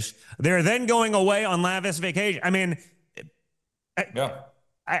case. They're then going away on lavish vacation. I mean,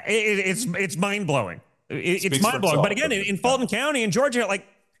 it's mind blowing. It's mind blowing. But again, in Fulton County in Georgia, like,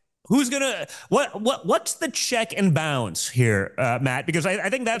 who's gonna what's the check and balance here, Matt? Because I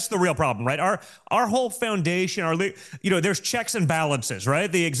think that's the real problem, right? Our whole foundation, there's checks and balances, right?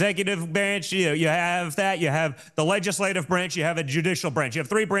 The executive branch, you have that, you have the legislative branch, you have a judicial branch, you have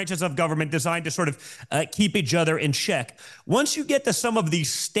three branches of government designed to sort of keep each other in check. Once you get to some of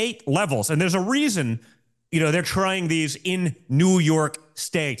these state levels, and there's a reason, they're trying these in New York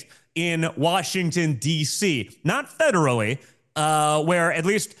State, in Washington D.C., not federally. Where at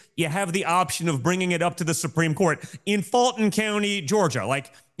least you have the option of bringing it up to the Supreme Court. In Fulton County, Georgia,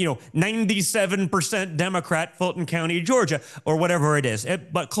 97% Democrat, Fulton County, Georgia, or whatever it is,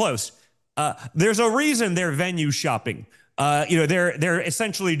 but close. There's a reason they're venue shopping. They're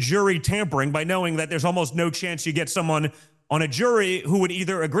essentially jury tampering by knowing that there's almost no chance you get someone on a jury who would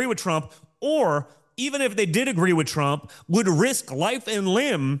either agree with Trump or, even if they did agree with Trump, would risk life and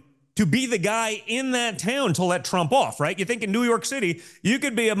limb to be the guy in that town to let Trump off, right? You think in New York City, you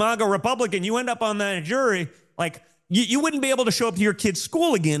could be a MAGA Republican, you end up on that jury, you wouldn't be able to show up to your kid's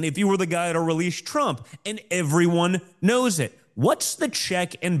school again if you were the guy to release Trump, and everyone knows it. What's the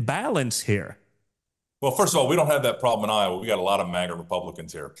check and balance here? Well, first of all, we don't have that problem in Iowa. We got a lot of MAGA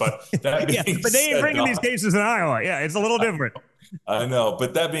Republicans here, but that being but they ain't bringing these cases in Iowa. Yeah, it's a little different. I know,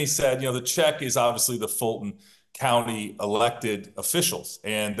 but that being said, the check is obviously the Fulton County elected officials,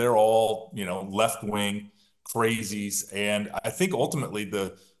 and they're all, left-wing crazies. And I think ultimately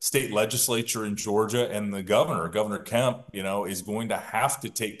the state legislature in Georgia and the Governor Kemp, is going to have to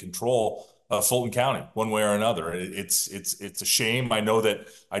take control of Fulton County one way or another. It's a shame. I know that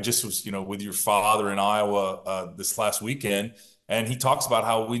I just was, with your father in Iowa this last weekend, and he talks about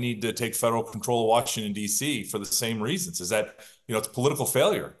how we need to take federal control of Washington, D.C. for the same reasons, is that, it's political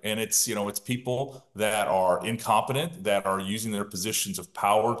failure. And it's people that are incompetent, that are using their positions of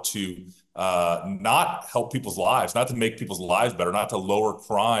power to not help people's lives, not to make people's lives better, not to lower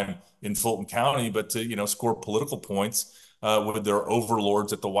crime in Fulton County, but to, score political points with their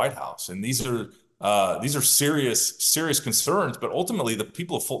overlords at the White House. And these are serious concerns, but ultimately the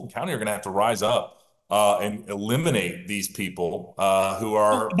people of Fulton County are going to have to rise up and eliminate these people who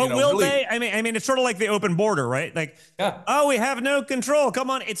are. But will really... they? I mean, it's sort of like the open border, right? We have no control. Come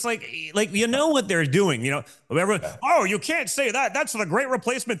on, it's like what they're doing. Oh, you can't say that. That's the Great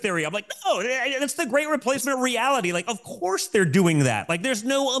Replacement theory. I'm like, no, that's the Great Replacement reality. Of course they're doing that. There's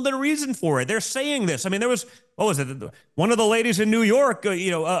no other reason for it. They're saying this. I mean, there was, what was it? One of the ladies in New York,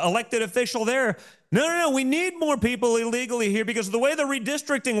 elected official there. No, we need more people illegally here because of the way the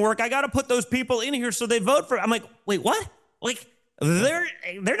redistricting work. I got to put those people in here so they vote for. I'm like, wait, what?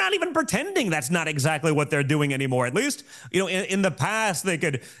 They're not even pretending that's not exactly what they're doing anymore. At least, in the past they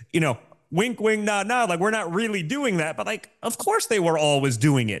could, wink, wink, nod, nod. We're not really doing that. But of course they were always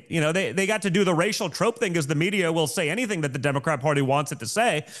doing it. They got to do the racial trope thing because the media will say anything that the Democrat Party wants it to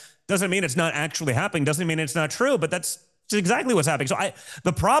say. Doesn't mean it's not actually happening. Doesn't mean it's not true. But that's exactly what's happening. So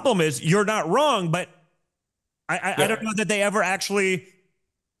the problem is you're not wrong, but I don't know that they ever actually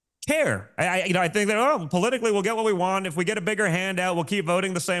care. I think that, politically we'll get what we want. If we get a bigger handout, we'll keep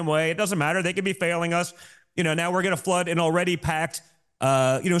voting the same way. It doesn't matter. They could be failing us. Now we're going to flood an already packed,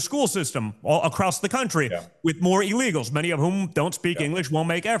 school system all across the country with more illegals, many of whom don't speak English, won't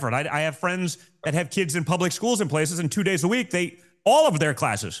make effort. I have friends that have kids in public schools in places, and 2 days a week, all of their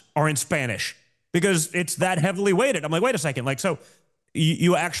classes are in Spanish because it's that heavily weighted. I'm like, wait a second. So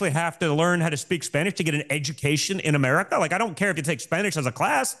you actually have to learn how to speak Spanish to get an education in America? I don't care if you take Spanish as a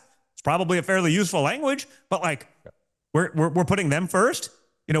class. It's probably a fairly useful language, but like we're putting them first.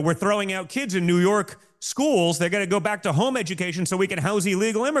 You know, we're throwing out kids in New York schools. They're going to go back to home education so we can house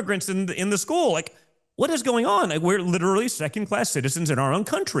illegal immigrants in the school. Like, what is going on? Like, we're literally second-class citizens in our own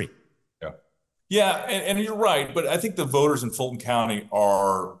country. Yeah, and you're right, but I think the voters in Fulton County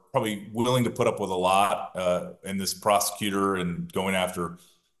are probably willing to put up with a lot in this prosecutor and going after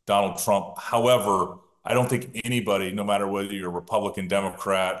Donald Trump. However, I don't think anybody, no matter whether you're Republican,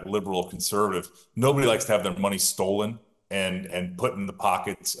 Democrat, liberal, conservative, nobody likes to have their money stolen and put in the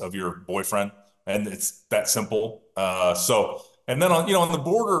pockets of your boyfriend, and it's that simple. And then on the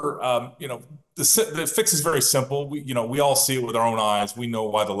border, the fix is very simple. We all see it with our own eyes. We know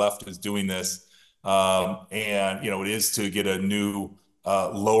why the left is doing this. It is to get a new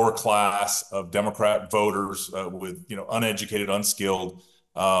lower class of Democrat voters with uneducated, unskilled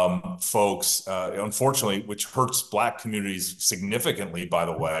folks, unfortunately, which hurts Black communities significantly, by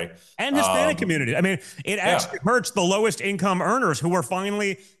the way, and Hispanic community. I mean, it actually hurts the lowest income earners who were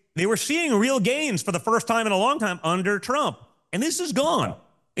they were seeing real gains for the first time in a long time under Trump, and this is gone.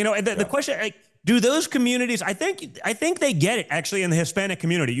 The question, like, do those communities, I think they get it, actually, in the Hispanic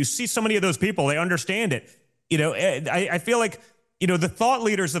community. You see so many of those people, they understand it. I feel like, the thought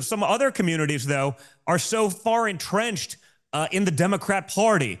leaders of some other communities, though, are so far entrenched in the Democrat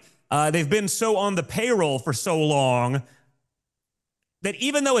Party. They've been so on the payroll for so long that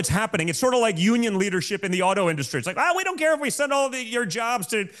even though it's happening, it's sort of like union leadership in the auto industry. It's like, we don't care if we send all your jobs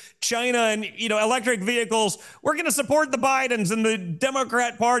to China and, electric vehicles. We're going to support the Bidens and the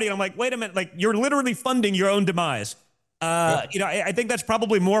Democrat Party. And I'm like, wait a minute, like, you're literally funding your own demise. I think that's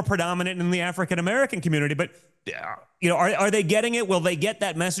probably more predominant in the African-American community. But, are they getting it? Will they get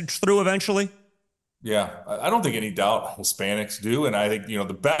that message through eventually? Yeah, I don't think any doubt Hispanics do. And I think,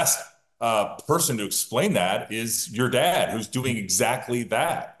 the best person to explain that is your dad, who's doing exactly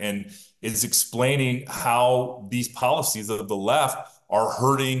that and is explaining how these policies of the left are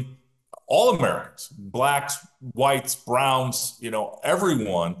hurting all Americans, Blacks, whites, browns,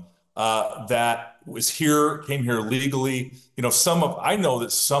 everyone that came here legally. I know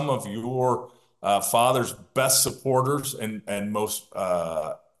that some of your father's best supporters and most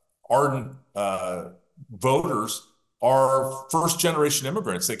ardent voters are first-generation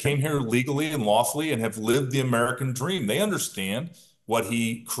immigrants that came here legally and lawfully and have lived the American dream. They understand what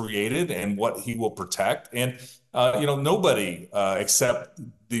he created and what he will protect. And, nobody except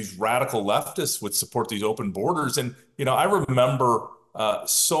these radical leftists would support these open borders. And, I remember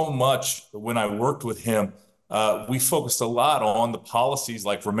so much when I worked with him, we focused a lot on the policies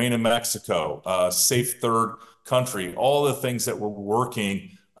like Remain in Mexico, Safe Third Country, all the things that were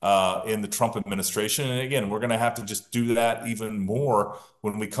working in the Trump administration. And again, we're going to have to just do that even more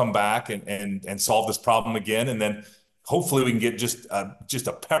when we come back and solve this problem again. And then hopefully we can get just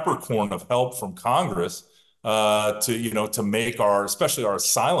a peppercorn of help from Congress to make especially our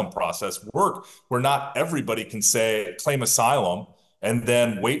asylum process work, where not everybody can claim asylum and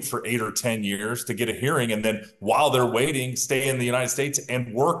then wait for 8 or 10 years to get a hearing. And then while they're waiting, stay in the United States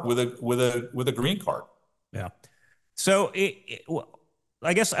and work with a green card. Yeah. So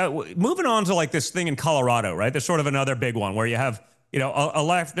I guess moving on to like this thing in Colorado, right? There's sort of another big one where you have, a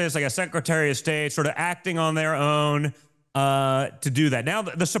leftist, like a Secretary of State, sort of acting on their own to do that. Now,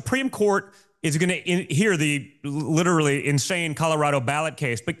 the Supreme Court is going to hear the literally insane Colorado ballot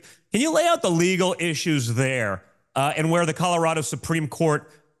case. But can you lay out the legal issues there and where the Colorado Supreme Court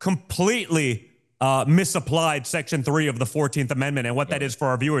completely misapplied Section 3 of the 14th Amendment and what that is for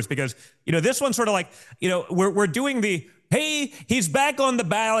our viewers? Because, this one's sort of like, we're doing the, hey, he's back on the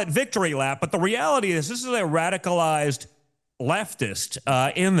ballot victory lap. But the reality is this is a radicalized leftist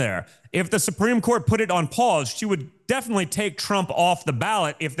in there. If the Supreme Court put it on pause, she would definitely take Trump off the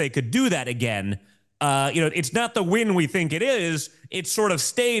ballot if they could do that again. It's not the win we think it is. It's sort of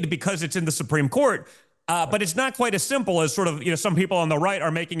stayed because it's in the Supreme Court. But it's not quite as simple as sort of, some people on the right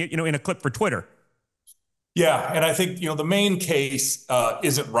are making it, in a clip for Twitter. Yeah, and I think, the main case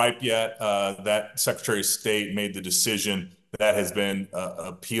isn't ripe yet. That Secretary of State made the decision that has been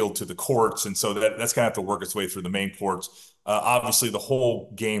appealed to the courts. And so that's going to have to work its way through the main courts. Obviously, the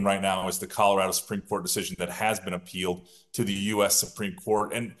whole game right now is the Colorado Supreme Court decision that has been appealed to the U.S. Supreme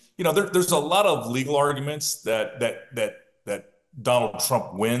Court. And, there's a lot of legal arguments that Donald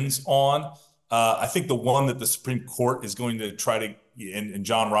Trump wins on. I think the one that the Supreme Court is going to try to, and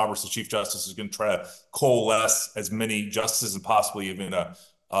John Roberts, the Chief Justice, is going to try to coalesce as many justices and possibly even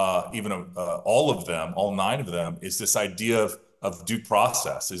all of them, all 9 of them, is this idea of due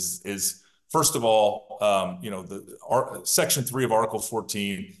process. Is first of all, Section 3 of Article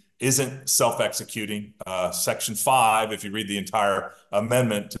 14 isn't self-executing. Section 5, if you read the entire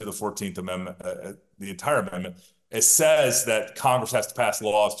amendment to the 14th Amendment, the entire amendment, it says that Congress has to pass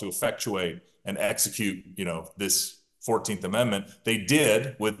laws to effectuate and execute, this 14th Amendment. They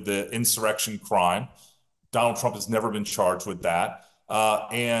did with the insurrection crime. Donald Trump has never been charged with that.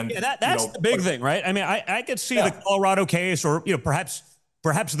 And that's the big thing, right? I mean, I could see the Colorado case, or perhaps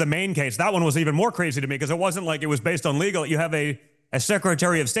the Maine case. That one was even more crazy to me because it wasn't like it was based on legal. You have a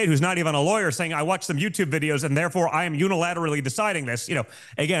Secretary of State who's not even a lawyer saying, I watched some YouTube videos and therefore I am unilaterally deciding this.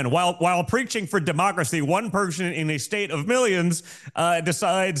 Again, while preaching for democracy, one person in a state of millions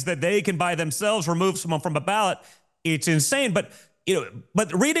decides that they can by themselves remove someone from a ballot. It's insane. But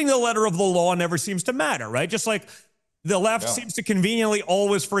reading the letter of the law never seems to matter, right? Just like the left seems to conveniently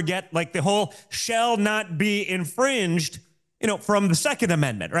always forget, like, the whole shall not be infringed, from the Second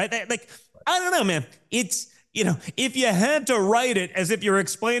Amendment, right? Like, I don't know, man. It's, if you had to write it as if you're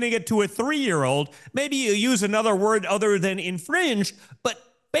explaining it to a 3-year-old, maybe you use another word other than infringe. But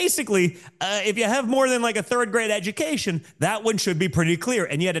basically, if you have more than like a 3rd grade education, that one should be pretty clear.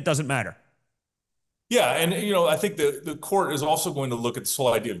 And yet it doesn't matter. Yeah. And, I think the court is also going to look at this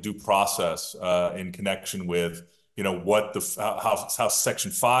whole idea of due process in connection with, what how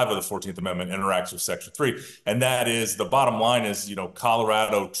Section 5 of the 14th Amendment interacts with Section 3. And that is, the bottom line is,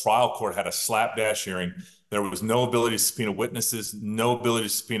 Colorado trial court had a slapdash hearing. There was no ability to subpoena witnesses, no ability to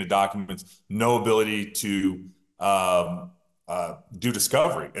subpoena documents, no ability to do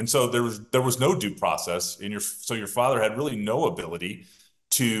discovery. And so there was no due process so your father had really no ability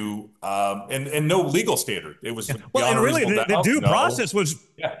to and no legal standard. It was well, and really the due process was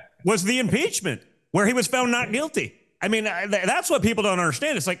the impeachment, where he was found not guilty. I mean, that's what people don't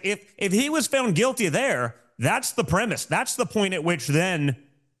understand. It's like, if he was found guilty there, that's the premise. That's the point at which then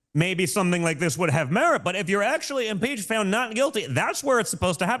maybe something like this would have merit. But if you're actually impeached, found not guilty, that's where it's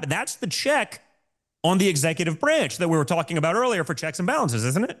supposed to happen. That's the check on the executive branch that we were talking about earlier for checks and balances,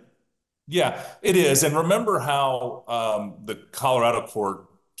 isn't it? Yeah, it is. And remember how the Colorado court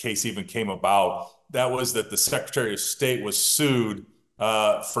case even came about? That was that the Secretary of State was sued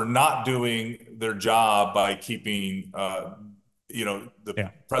for not doing their job by keeping,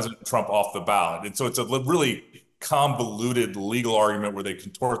 President Trump off the ballot. And so it's a really convoluted legal argument where they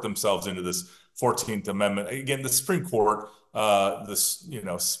contort themselves into this 14th Amendment. Again, the Supreme Court,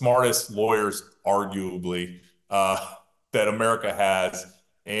 smartest lawyers, arguably, that America has.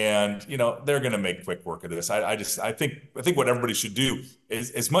 And, they're going to make quick work of this. I think what everybody should do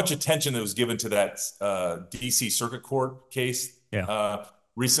is, as much attention that was given to that DC Circuit Court case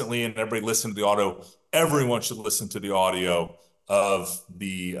recently, and everybody listened to the audio. Everyone should listen to the audio of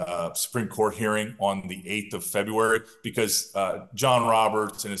the Supreme Court hearing on the 8th of February, because John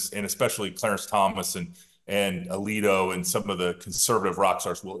Roberts and especially Clarence Thomas and Alito and some of the conservative rock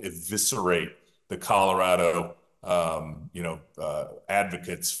stars will eviscerate the Colorado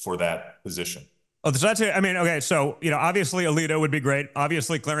advocates for that position. Oh, so that's it. I mean, okay, so, obviously Alito would be great.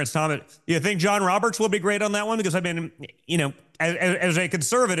 Obviously Clarence Thomas. You think John Roberts will be great on that one? Because, I mean, as a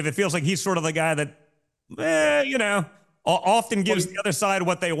conservative, it feels like he's sort of the guy that, often gives the other side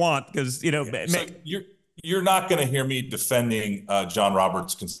what they want. Because, so you're not going to hear me defending John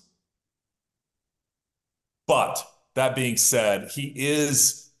Roberts. But that being said, he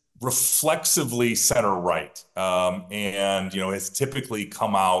is reflexively center right, and has typically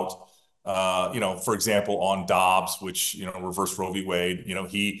come out, for example, on Dobbs, which reversed Roe v. Wade.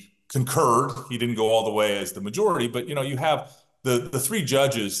 He concurred. He didn't go all the way as the majority, but you have the 3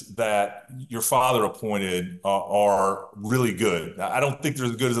 judges that your father appointed are really good. I don't think they're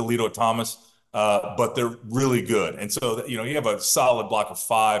as good as Alito Thomas, but they're really good. And so you have a solid block of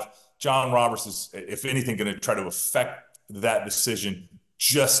 5. John Roberts is, if anything, going to try to affect that decision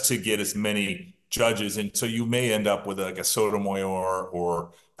just to get as many judges. And so you may end up with like a Sotomayor,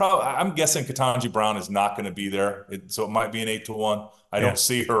 or probably, I'm guessing Ketanji Brown is not going to be there. So it might be an 8-1. I don't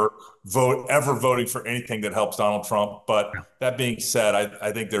see her voting for anything that helps Donald Trump. But that being said,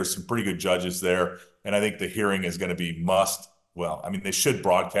 I think there's some pretty good judges there. And I think the hearing is going to be they should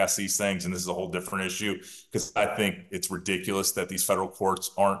broadcast these things. And this is a whole different issue, because I think it's ridiculous that these federal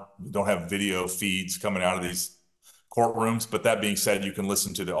courts don't have video feeds coming out of these courtrooms. But that being said, you can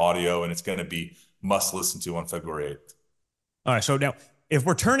listen to the audio, and it's going to be must listen to on February 8th. All right. So now, if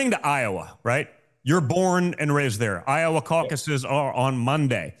we're turning to Iowa, right? You're born and raised there. Iowa caucuses are on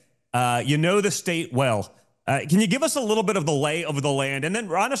Monday. You know the state well. Can you give us a little bit of the lay of the land? And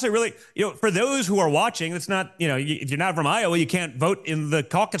then honestly, really, for those who are watching, it's not, if you're not from Iowa, you can't vote in the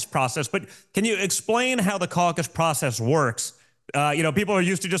caucus process. But can you explain how the caucus process works People are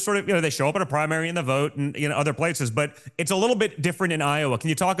used to just sort of, they show up at a primary and the vote and, other places, but it's a little bit different in Iowa. Can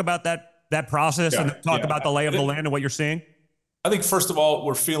you talk about that process and talk about the lay of the land and what you're seeing? I think, first of all,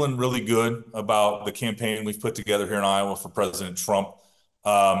 we're feeling really good about the campaign we've put together here in Iowa for President Trump.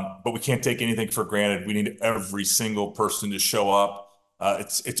 But we can't take anything for granted. We need every single person to show up.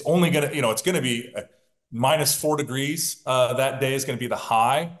 It's only going to, it's going to be -4 degrees. That day is going to be the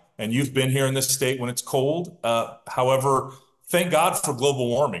high. And you've been here in this state when it's cold. However, thank God for global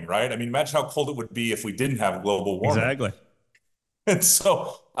warming, right? I mean, imagine how cold it would be if we didn't have global warming. Exactly. And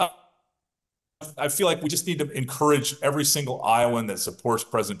so I feel like we just need to encourage every single Iowan that supports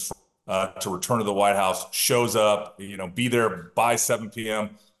President Trump to return to the White House, shows up, be there by 7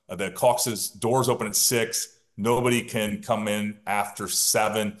 p.m. The caucus doors open at 6. Nobody can come in after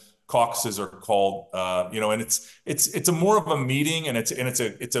 7. Caucuses are called, and it's a more of a meeting, and it's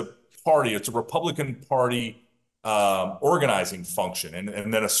a party. It's a Republican Party organizing function,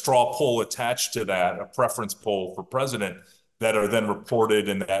 and then a straw poll attached to that, a preference poll for president that are then reported,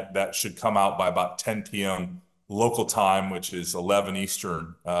 and that should come out by about 10 p.m. local time, which is 11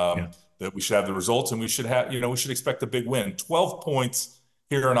 Eastern. That we should have the results, and we should expect a big win. 12 points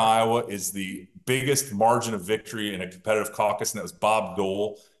here in Iowa is the biggest margin of victory in a competitive caucus, and that was Bob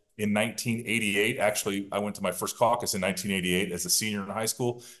Dole in 1988. Actually, I went to my first caucus in 1988 as a senior in high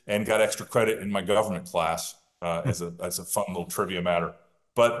school and got extra credit in my government class as a fun little trivia matter.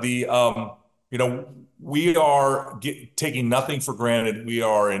 But we are taking nothing for granted. We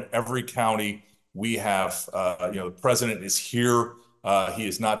are in every county. We have, the president is here. He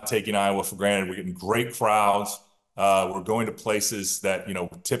is not taking Iowa for granted. We're getting great crowds. We're going to places that,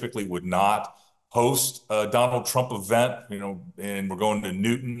 typically would not host a Donald Trump event, and we're going to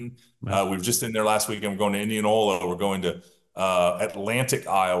Newton. We were just in there last weekend. We're going to Indianola. We're going to Atlantic,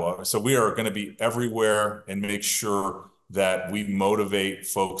 Iowa. So we are going to be everywhere and make sure that we motivate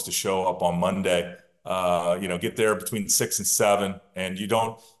folks to show up on Monday. Get there between 6 and 7. And you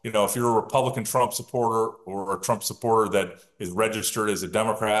don't, if you're a Republican Trump supporter or a Trump supporter that is registered as a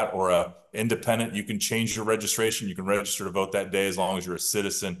Democrat or a independent, you can change your registration. You can register to vote that day as long as you're a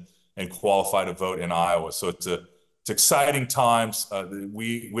citizen and qualify to vote in Iowa. So it's exciting times.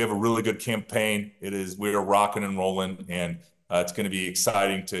 We have a really good campaign. We are rocking and rolling, and it's going to be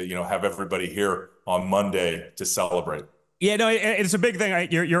exciting to have everybody here on Monday to celebrate. Yeah, no, it's a big thing.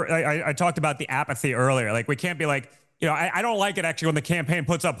 I talked about the apathy earlier. Like, we can't be like, I don't like it actually when the campaign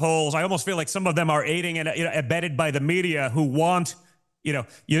puts up polls. I almost feel like some of them are aiding and abetted by the media who want.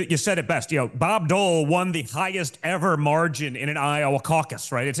 You said it best. Bob Dole won the highest ever margin in an Iowa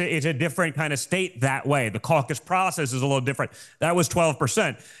caucus, right? It's a different kind of state that way. The caucus process is a little different. That was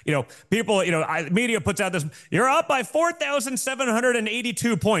 12%. People, media puts out this, you're up by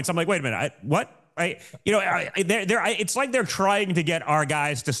 4,782 points. I'm like, wait a minute, what? It's like they're trying to get our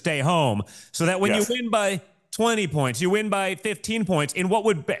guys to stay home so that when you win by 20 points, you win by 15 points in what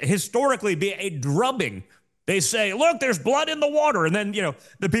would historically be a drubbing. They say, look, there's blood in the water. And then,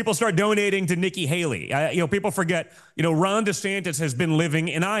 the people start donating to Nikki Haley. People forget, Ron DeSantis has been living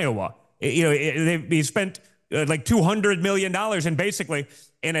in Iowa. He spent like $200 million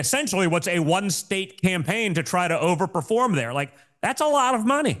in essentially what's a one-state campaign to try to overperform there. Like, that's a lot of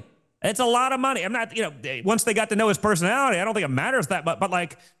money. It's a lot of money. I'm not, once they got to know his personality, I don't think it matters that much. But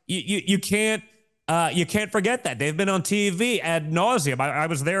like, you can't forget that. They've been on TV ad nauseum. I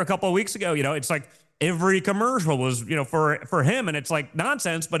was there a couple of weeks ago. It's like, every commercial was, for him, and it's like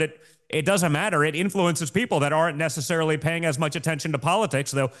nonsense, but it doesn't matter. It influences people that aren't necessarily paying as much attention to politics,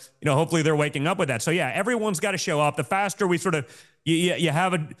 though, hopefully they're waking up with that. So yeah, everyone's got to show up. The faster we sort of, you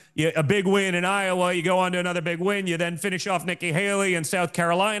have a big win in Iowa, you go on to another big win, you then finish off Nikki Haley in South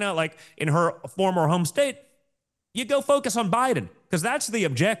Carolina, like in her former home state, you go focus on Biden, because that's the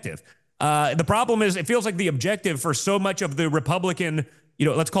objective. The problem is, it feels like the objective for so much of the Republican,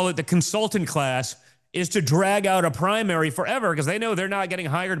 let's call it the consultant class, is to drag out a primary forever because they know they're not getting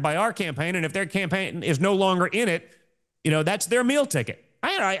hired by our campaign. And if their campaign is no longer in it, that's their meal ticket.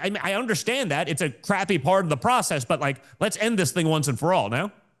 I understand that. It's a crappy part of the process, but like, let's end this thing once and for all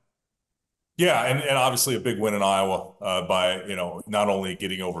now. Yeah, and obviously a big win in Iowa by, not only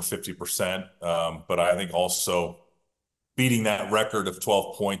getting over 50%, but I think also beating that record of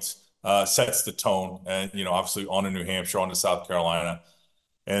 12 points sets the tone. And, obviously on to New Hampshire, on to South Carolina,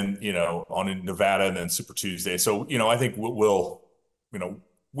 and, on in Nevada, and then Super Tuesday. So, I think we will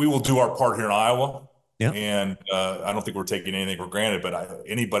do our part here in Iowa. Yeah. And I don't think we're taking anything for granted, but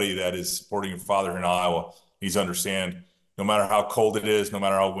anybody that is supporting your father here in Iowa needs to understand, no matter how cold it is, no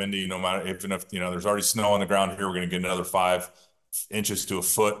matter how windy, no matter even if, there's already snow on the ground here, we're going to get another 5 inches to a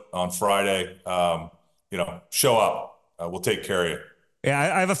foot on Friday. Show up. We'll take care of you. Yeah,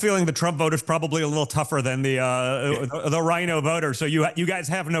 I have a feeling the Trump vote is probably a little tougher than the Rhino voter. So you guys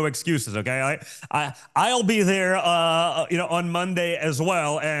have no excuses, okay? I'll be there, on Monday as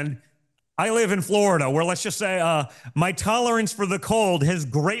well. And I live in Florida, where let's just say my tolerance for the cold has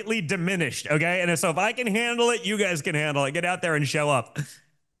greatly diminished, okay? And so if I can handle it, you guys can handle it. Get out there and show up.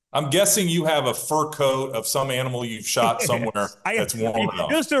 I'm guessing you have a fur coat of some animal you've shot somewhere that's warm enough.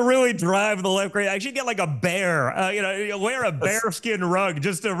 Just to really drive the left crazy. I should get like a bear, wear a bearskin rug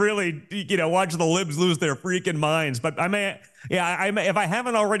just to really, watch the libs lose their freaking minds. But I may, if I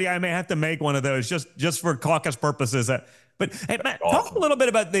haven't already, I may have to make one of those just for caucus purposes. But hey, Matt, talk a little bit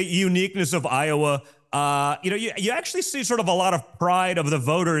about the uniqueness of Iowa. You actually see sort of a lot of pride of the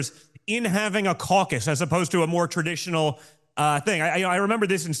voters in having a caucus as opposed to a more traditional thing. I remember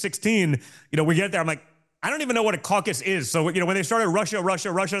this in 2016. We get there. I'm like, I don't even know what a caucus is. So, when they started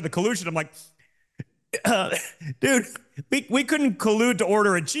Russia, the collusion, I'm like, dude, we couldn't collude to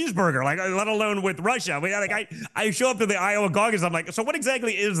order a cheeseburger, let alone with Russia. I show up to the Iowa caucus. I'm like, so what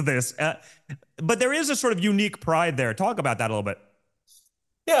exactly is this? But there is a sort of unique pride there. Talk about that a little bit.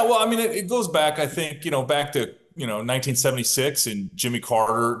 Yeah, well, I mean, it goes back, I think, back to 1976, and Jimmy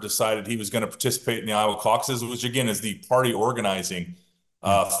Carter decided he was going to participate in the Iowa caucuses, which again is the party organizing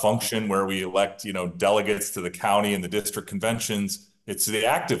function where we elect, delegates to the county and the district conventions. It's the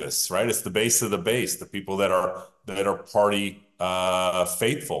activists, right? It's the base of the base, the people that are party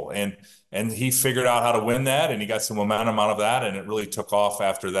faithful, and he figured out how to win that, and he got some momentum out of that, and it really took off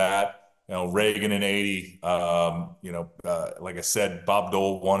after that. Reagan in 80, like I said, Bob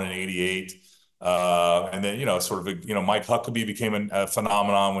Dole won in 88. And then, Mike Huckabee became a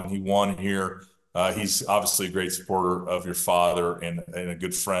phenomenon when he won here. He's obviously a great supporter of your father and a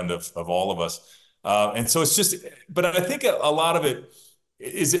good friend of all of us. And so it's just, but I think a lot of it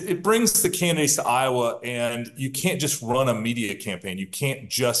is it brings the candidates to Iowa, and you can't just run a media campaign. You can't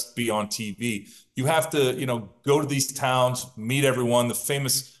just be on TV. You have to, go to these towns, meet everyone. The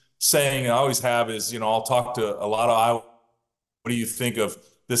famous saying I always have is, I'll talk to a lot of Iowa. What do you think of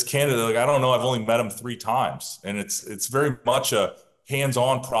this candidate? Like, I don't know. I've only met him 3 times. And it's very much a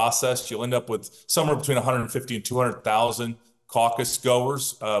hands-on process. You'll end up with somewhere between 150 and 200,000 caucus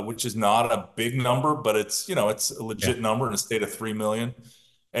goers, which is not a big number, but it's a legit number in a state of 3 million.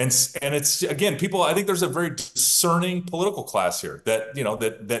 And it's, again, people, I think there's a very discerning political class here that,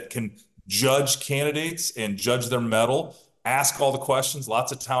 that can judge candidates and judge their mettle, ask all the questions,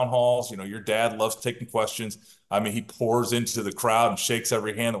 lots of town halls. Your dad loves taking questions. I mean, he pours into the crowd and shakes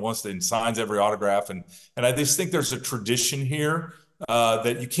every hand that wants to and signs every autograph. And I just think there's a tradition here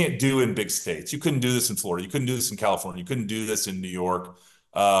that you can't do in big states. You couldn't do this in Florida. You couldn't do this in California. You couldn't do this in New York.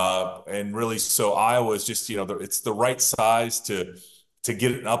 And really, so Iowa is just, it's the right size to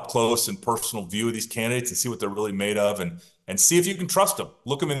get an up close and personal view of these candidates and see what they're really made of, and see if you can trust them.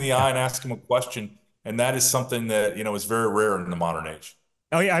 Look them in the eye and ask them a question. And that is something that, is very rare in the modern age.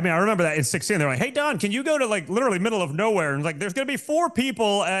 Oh, yeah. I mean, I remember that in 2016. They're like, hey, Don, can you go to literally middle of nowhere? And there's going to be 4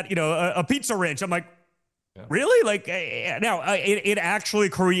 people at, a pizza ranch. I'm like, yeah. Really? Now it actually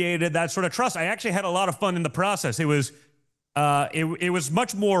created that sort of trust. I actually had a lot of fun in the process. It was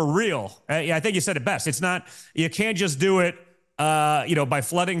much more real. I think you said it best. It's not, you can't just do it, by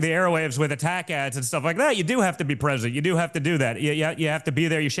flooding the airwaves with attack ads and stuff like that. You do have to be present. You do have to do that. You have to be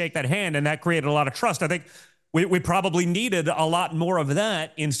there. You shake that hand, and that created a lot of trust. I think we probably needed a lot more of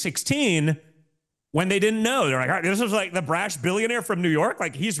that in 2016 when they didn't know. They're like, all right, this is like the brash billionaire from New York.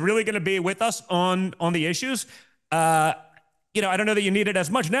 Like, he's really going to be with us on the issues. I don't know that you need it as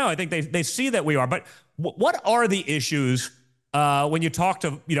much now. I think they see that we are. But what are the issues when you talk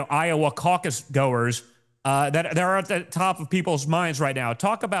to, Iowa caucus goers that are at the top of people's minds right now?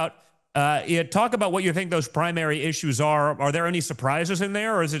 Talk about what you think those primary issues are. Are there any surprises in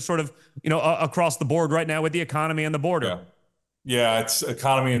there, or is it sort of, across the board right now with the economy and the border? Yeah, it's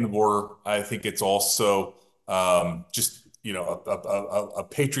economy and the border. I think it's also just, a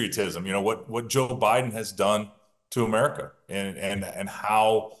patriotism, what Joe Biden has done to America and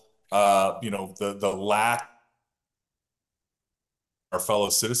how, the lack our fellow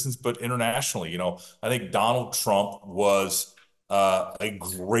citizens, but internationally, I think Donald Trump was a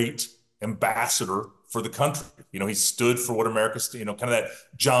great ambassador for the country. He stood for what America's, kind of that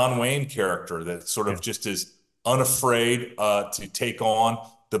John Wayne character that sort of just is unafraid to take on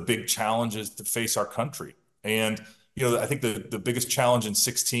the big challenges that face our country. And, I think the biggest challenge in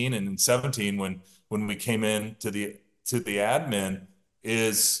 2016 and in 2017 when we came in to the admin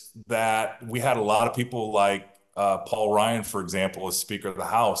is that we had a lot of people like Paul Ryan, for example, as Speaker of the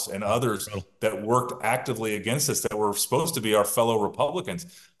House, and others that worked actively against us that were supposed to be our fellow Republicans.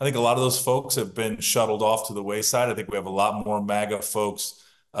 I think a lot of those folks have been shuttled off to the wayside. I think we have a lot more MAGA folks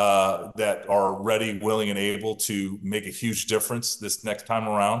that are ready, willing, and able to make a huge difference this next time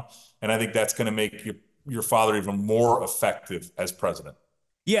around. And I think that's going to make your father even more effective as president.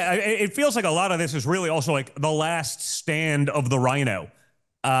 Yeah, it feels like a lot of this is really also like the last stand of the rhino.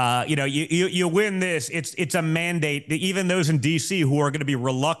 You win this. It's a mandate that even those in D.C. who are going to be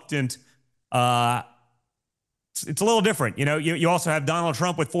reluctant. It's a little different. You also have Donald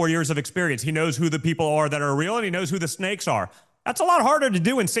Trump with 4 years of experience. He knows who the people are that are real, and he knows who the snakes are. That's a lot harder to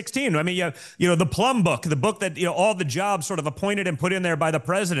do in 16. I mean, the Plum Book, the book that, all the jobs sort of appointed and put in there by the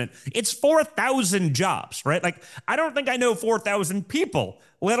president. It's 4,000 jobs, right? Like, I don't think I know 4,000 people,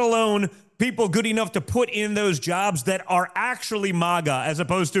 let alone people good enough to put in those jobs that are actually MAGA, as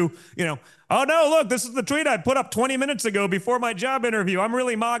opposed to, oh no, look, this is the tweet I put up 20 minutes ago before my job interview. I'm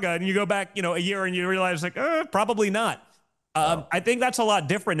really MAGA. And you go back, a year and you realize probably not. I think that's a lot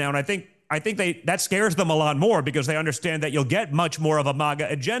different now. And I think that scares them a lot more because they understand that you'll get much more of a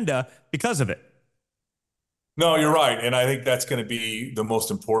MAGA agenda because of it. No, you're right. And I think that's going to be the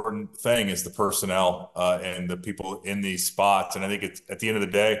most important thing is the personnel and the people in these spots. And I think it's, at the end of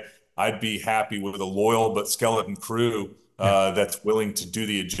the day, I'd be happy with a loyal but skeleton crew that's willing to do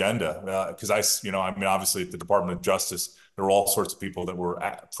the agenda. Because obviously at the Department of Justice, there were all sorts of people that were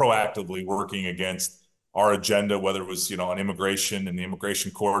proactively working against our agenda, whether it was, on immigration and the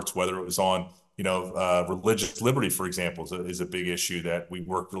immigration courts, whether it was on, religious liberty, for example, is a big issue that we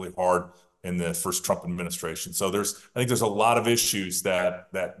worked really hard in the first Trump administration. So I think there's a lot of issues that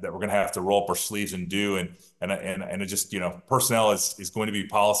we're going to have to roll up our sleeves and do. And it just, personnel is going to be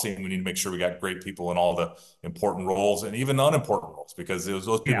policy, and we need to make sure we got great people in all the important roles and even unimportant roles, because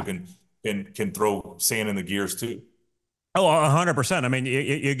those people can throw sand in the gears too. Oh, 100%. I mean,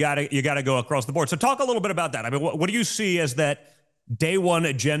 you gotta go across the board. So talk a little bit about that. I mean, what do you see as that day one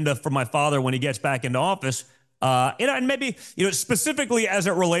agenda for my father when he gets back into office? And maybe, specifically as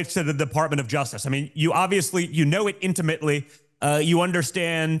it relates to the Department of Justice. I mean, you obviously, it intimately. You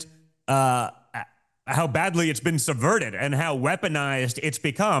understand how badly it's been subverted and how weaponized it's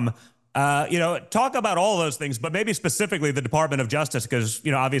become. Talk about all those things, but maybe specifically the Department of Justice, because,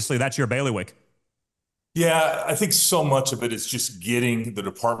 obviously that's your bailiwick. Yeah, I think so much of it is just getting the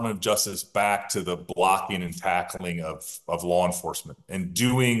Department of Justice back to the blocking and tackling of law enforcement and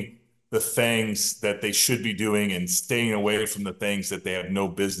doing the things that they should be doing and staying away from the things that they have no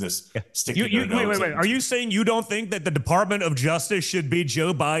business sticking their nose in. Wait. Are you saying you don't think that the Department of Justice should be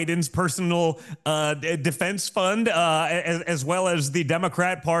Joe Biden's personal defense fund, as well as the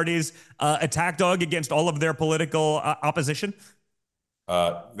Democrat Party's attack dog against all of their political opposition?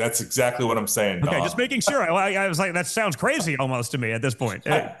 That's exactly what I'm saying. Okay, just making sure. I was like, that sounds crazy almost to me at this point,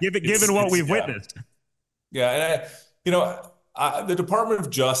 given what we've witnessed. Yeah, and the Department of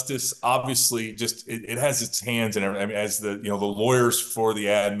Justice obviously just it has its hands in everything. I mean, as the lawyers for the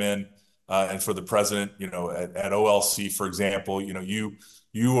admin and for the president, at OLC, for example,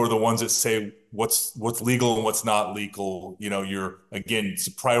 you are the ones that say what's legal and what's not legal. You're again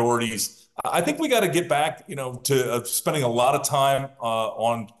priorities. I think we got to get back, to spending a lot of time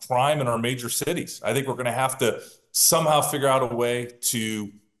on crime in our major cities. I think we're going to have to somehow figure out a way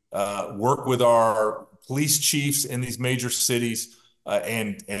to work with our police chiefs in these major cities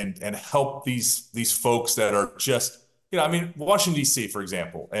and help these folks that are just, Washington, D.C., for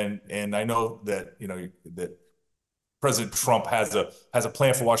example. And I know that, that President Trump has a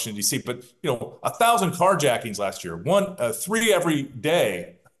plan for Washington, D.C., but, 1,000 carjackings last year, 3 every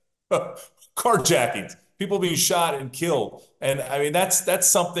day. Carjackings, people being shot and killed. And I mean, that's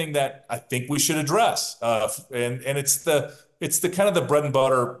something that I think we should address. And it's the kind of the bread and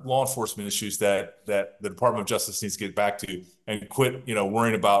butter law enforcement issues that the Department of Justice needs to get back to and quit,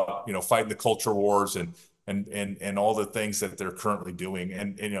 worrying about, fighting the culture wars and all the things that they're currently doing.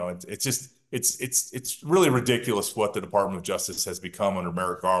 And it's really ridiculous what the Department of Justice has become under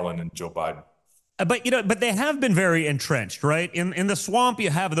Merrick Garland and Joe Biden. But they have been very entrenched, right? In the swamp, you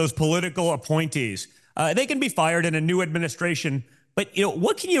have those political appointees. They can be fired in a new administration. But,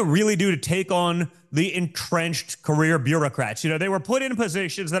 what can you really do to take on the entrenched career bureaucrats? They were put in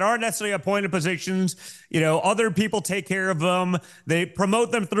positions that aren't necessarily appointed positions. Other people take care of them. They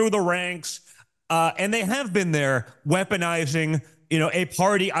promote them through the ranks. And they have been there weaponizing a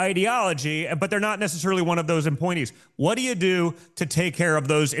party ideology, but they're not necessarily one of those appointees. What do you do to take care of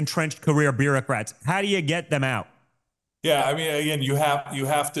those entrenched career bureaucrats? How do you get them out? Yeah, I mean, again, you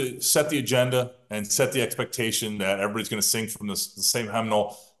have to set the agenda and set the expectation that everybody's going to sing from the same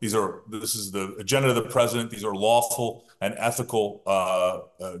hymnal this is the agenda of the president. These are lawful and ethical,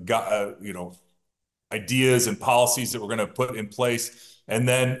 ideas and policies that we're going to put in place. And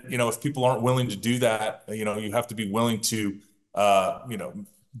then, if people aren't willing to do that, you have to be willing to,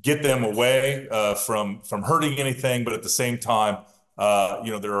 get them away from hurting anything. But at the same time,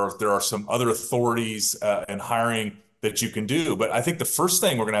 there are some other authorities and hiring that you can do. But I think the first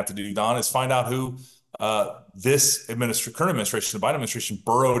thing we're going to have to do, Don, is find out who this current administration, the Biden administration,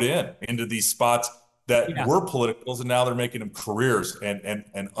 burrowed into these spots that were politicals, and now they're making them careers, and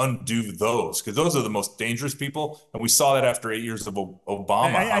undo those, because those are the most dangerous people. And we saw that after 8 years of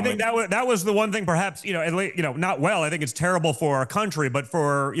Obama. I think that was the one thing, perhaps, not well. I think it's terrible for our country, but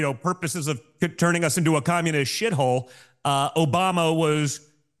for, purposes of turning us into a communist shithole, Obama was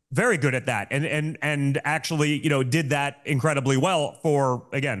very good at that, and actually, did that incredibly well for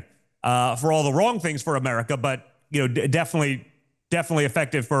all the wrong things for America, but definitely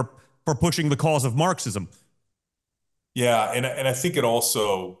effective for pushing the cause of Marxism. Yeah, and I think it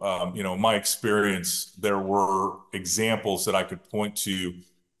also, my experience, there were examples that I could point to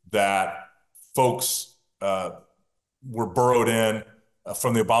that folks were burrowed in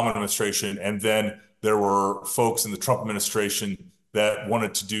from the Obama administration, and then there were folks in the Trump administration that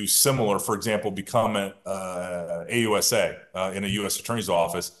wanted to do similar. For example, become an AUSA in a U.S. attorney's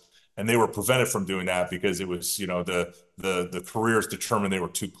office. And they were prevented from doing that because it was, the careers determined they were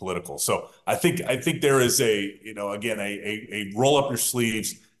too political. So I think there is a roll up your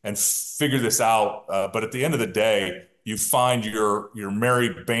sleeves and figure this out. But at the end of the day, you find your merry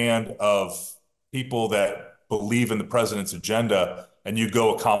band of people that believe in the president's agenda, and you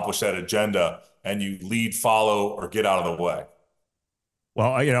go accomplish that agenda, and you lead, follow, or get out of the way.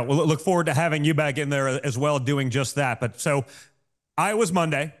 Well, we'll look forward to having you back in there as well, doing just that. But so Iowa's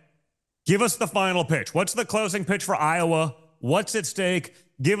Monday. Give us the final pitch. What's the closing pitch for Iowa? What's at stake?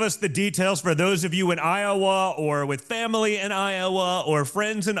 Give us the details for those of you in Iowa, or with family in Iowa, or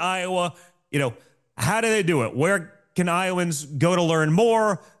friends in Iowa. How do they do it? Where can Iowans go to learn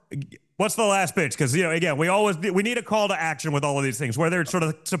more? What's the last pitch? Because, again, we need a call to action with all of these things, whether it's sort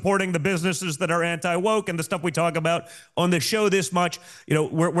of supporting the businesses that are anti-woke and the stuff we talk about on the show this much.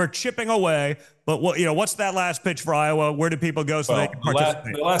 We're chipping away, but what's that last pitch for Iowa? Where do people go so they can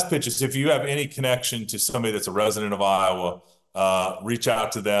participate? The last pitch is, if you have any connection to somebody that's a resident of Iowa, reach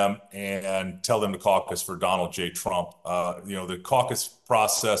out to them and tell them to caucus for Donald J. Trump. The caucus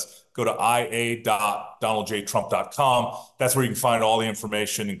process, go to ia.donaldjtrump.com. That's where you can find all the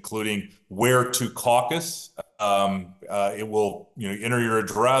information, including where to caucus. It will, enter your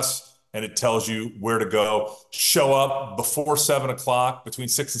address, and it tells you where to go. Show up before 7 o'clock, between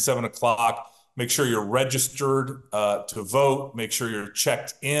 6 and 7 o'clock. Make sure you're registered to vote. Make sure you're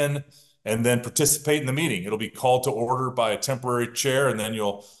checked in, and then participate in the meeting. It'll be called to order by a temporary chair, and then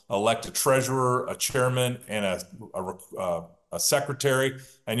you'll elect a treasurer, a chairman, and a secretary,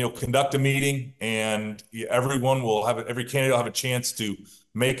 and you'll conduct a meeting, and every candidate will have a chance to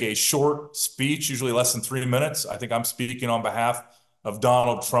make a short speech, usually less than 3 minutes. I think I'm speaking on behalf of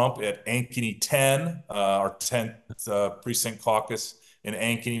Donald Trump at Ankeny 10, our 10th precinct caucus in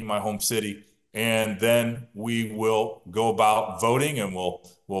Ankeny, my home city. And then we will go about voting, and we'll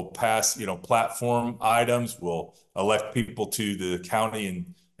pass, platform items. We'll elect people to the county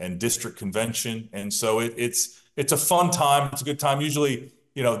and district convention. And so it's a fun time. It's a good time. Usually,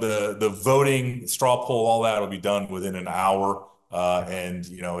 the voting, straw poll, all that will be done within an hour. And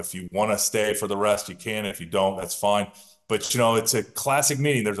if you want to stay for the rest, you can. If you don't, that's fine. But it's a classic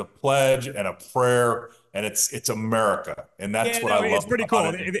meeting. There's a pledge and a prayer, and it's America, and that's what I love. It's pretty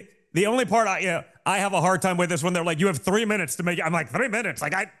cool. The only part I have a hard time with is when they're like, you have 3 minutes to make it. I'm like, 3 minutes?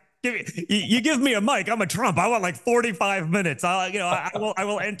 Like, you give me a mic, I'm a Trump. I want like 45 minutes. I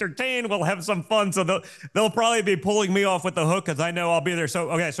will entertain. We'll have some fun. So they'll probably be pulling me off with the hook, because I know I'll be there.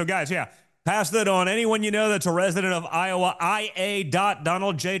 So guys, pass that on. Anyone that's a resident of Iowa,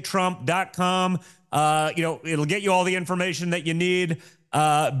 ia.donaldjtrump.com. It'll get you all the information that you need.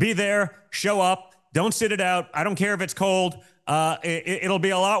 Be there, show up, don't sit it out. I don't care if it's cold. It'll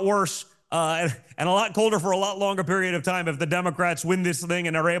be a lot worse and a lot colder for a lot longer period of time if the Democrats win this thing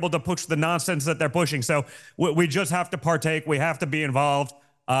and are able to push the nonsense that they're pushing. So we just have to partake. We have to be involved,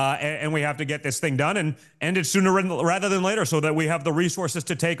 and we have to get this thing done and end it sooner rather than later, so that we have the resources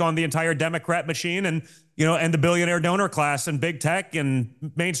to take on the entire Democrat machine and the billionaire donor class and big tech and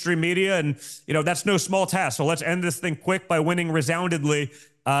mainstream media. And that's no small task. So let's end this thing quick by winning resoundingly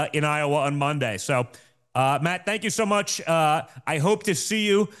in Iowa on Monday. So. Matt, thank you so much. I hope to see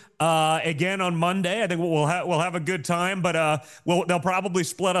you again on Monday. I think we'll have a good time, but they'll probably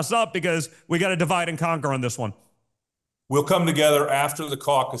split us up because we got to divide and conquer on this one. We'll come together after the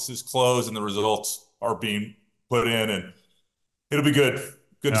caucuses close and the results are being put in, and it'll be good.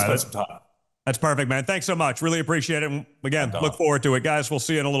 Good to spend some time. That's perfect, man. Thanks so much. Really appreciate it. And again, look forward to it. Guys, we'll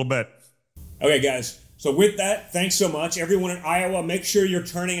see you in a little bit. Okay, guys. So with that, thanks so much. Everyone in Iowa, make sure you're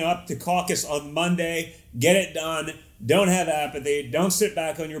turning up to caucus on Monday. Get it done. Don't have apathy. Don't sit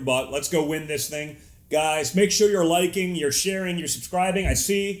back on your butt. Let's go win this thing. Guys, make sure you're liking, you're sharing, you're subscribing. I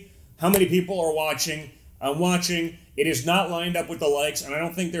see how many people are watching. I'm watching. It is not lined up with the likes, and I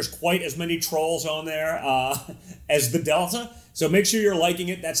don't think there's quite as many trolls on there as the Delta. So make sure you're liking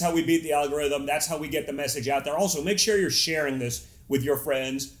it. That's how we beat the algorithm. That's how we get the message out there. Also, make sure you're sharing this with your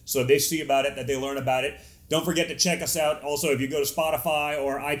friends so they see about it, that they learn about it. Don't forget to check us out. Also, if you go to Spotify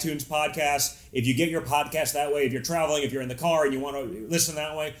or iTunes podcasts, if you get your podcast that way, if you're traveling, if you're in the car and you want to listen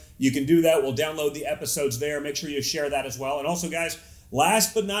that way, you can do that. We'll download the episodes there. Make sure you share that as well. And also, guys,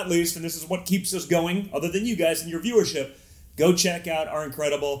 last but not least, and this is what keeps us going, other than you guys and your viewership, go check out our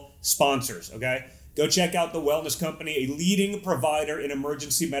incredible sponsors, okay? Go check out The Wellness Company, a leading provider in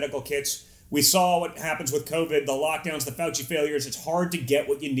emergency medical kits. We saw what happens with COVID, the lockdowns, the Fauci failures. It's hard to get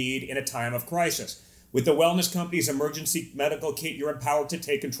what you need in a time of crisis. With The Wellness Company's emergency medical kit, you're empowered to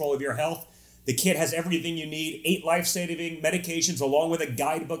take control of your health. The kit has everything you need, 8 life-saving medications along with a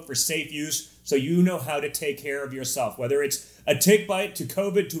guidebook for safe use, so you know how to take care of yourself. Whether it's a tick bite to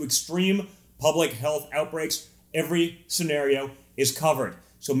COVID to extreme public health outbreaks, every scenario is covered.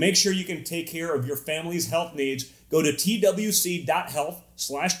 So make sure you can take care of your family's health needs. Go to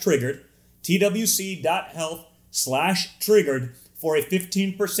twc.health/triggered, twc.health/triggered for a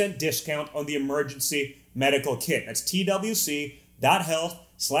 15% discount on the emergency medical kit. That's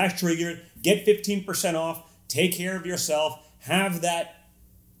twc.health/triggered. Get 15% off. Take care of yourself. Have that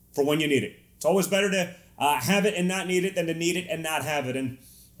for when you need it. It's always better to have it and not need it than to need it and not have it. And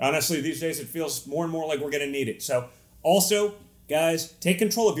honestly, these days it feels more and more like we're going to need it. So also, guys, take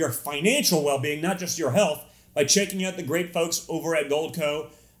control of your financial well-being, not just your health, by checking out the great folks over at Goldco.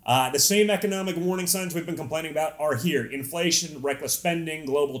 The same economic warning signs we've been complaining about are here. Inflation, reckless spending,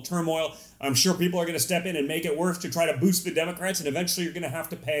 global turmoil. I'm sure people are going to step in and make it worse to try to boost the Democrats, and eventually you're going to have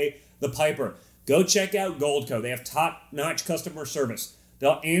to pay the piper. Go check out Goldco. They have top-notch customer service.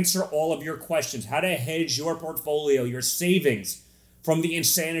 They'll answer all of your questions. How to hedge your portfolio, your savings from the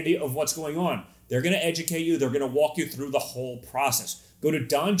insanity of what's going on. They're going to educate you. They're going to walk you through the whole process. Go to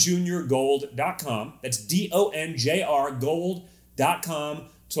donjrgold.com. That's DONJR gold.com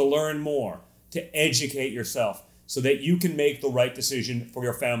to learn more, to educate yourself so that you can make the right decision for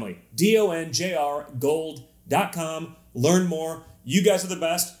your family. DONJRgold.com. Learn more. You guys are the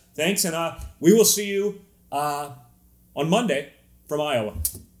best. Thanks, and we will see you on Monday from Iowa.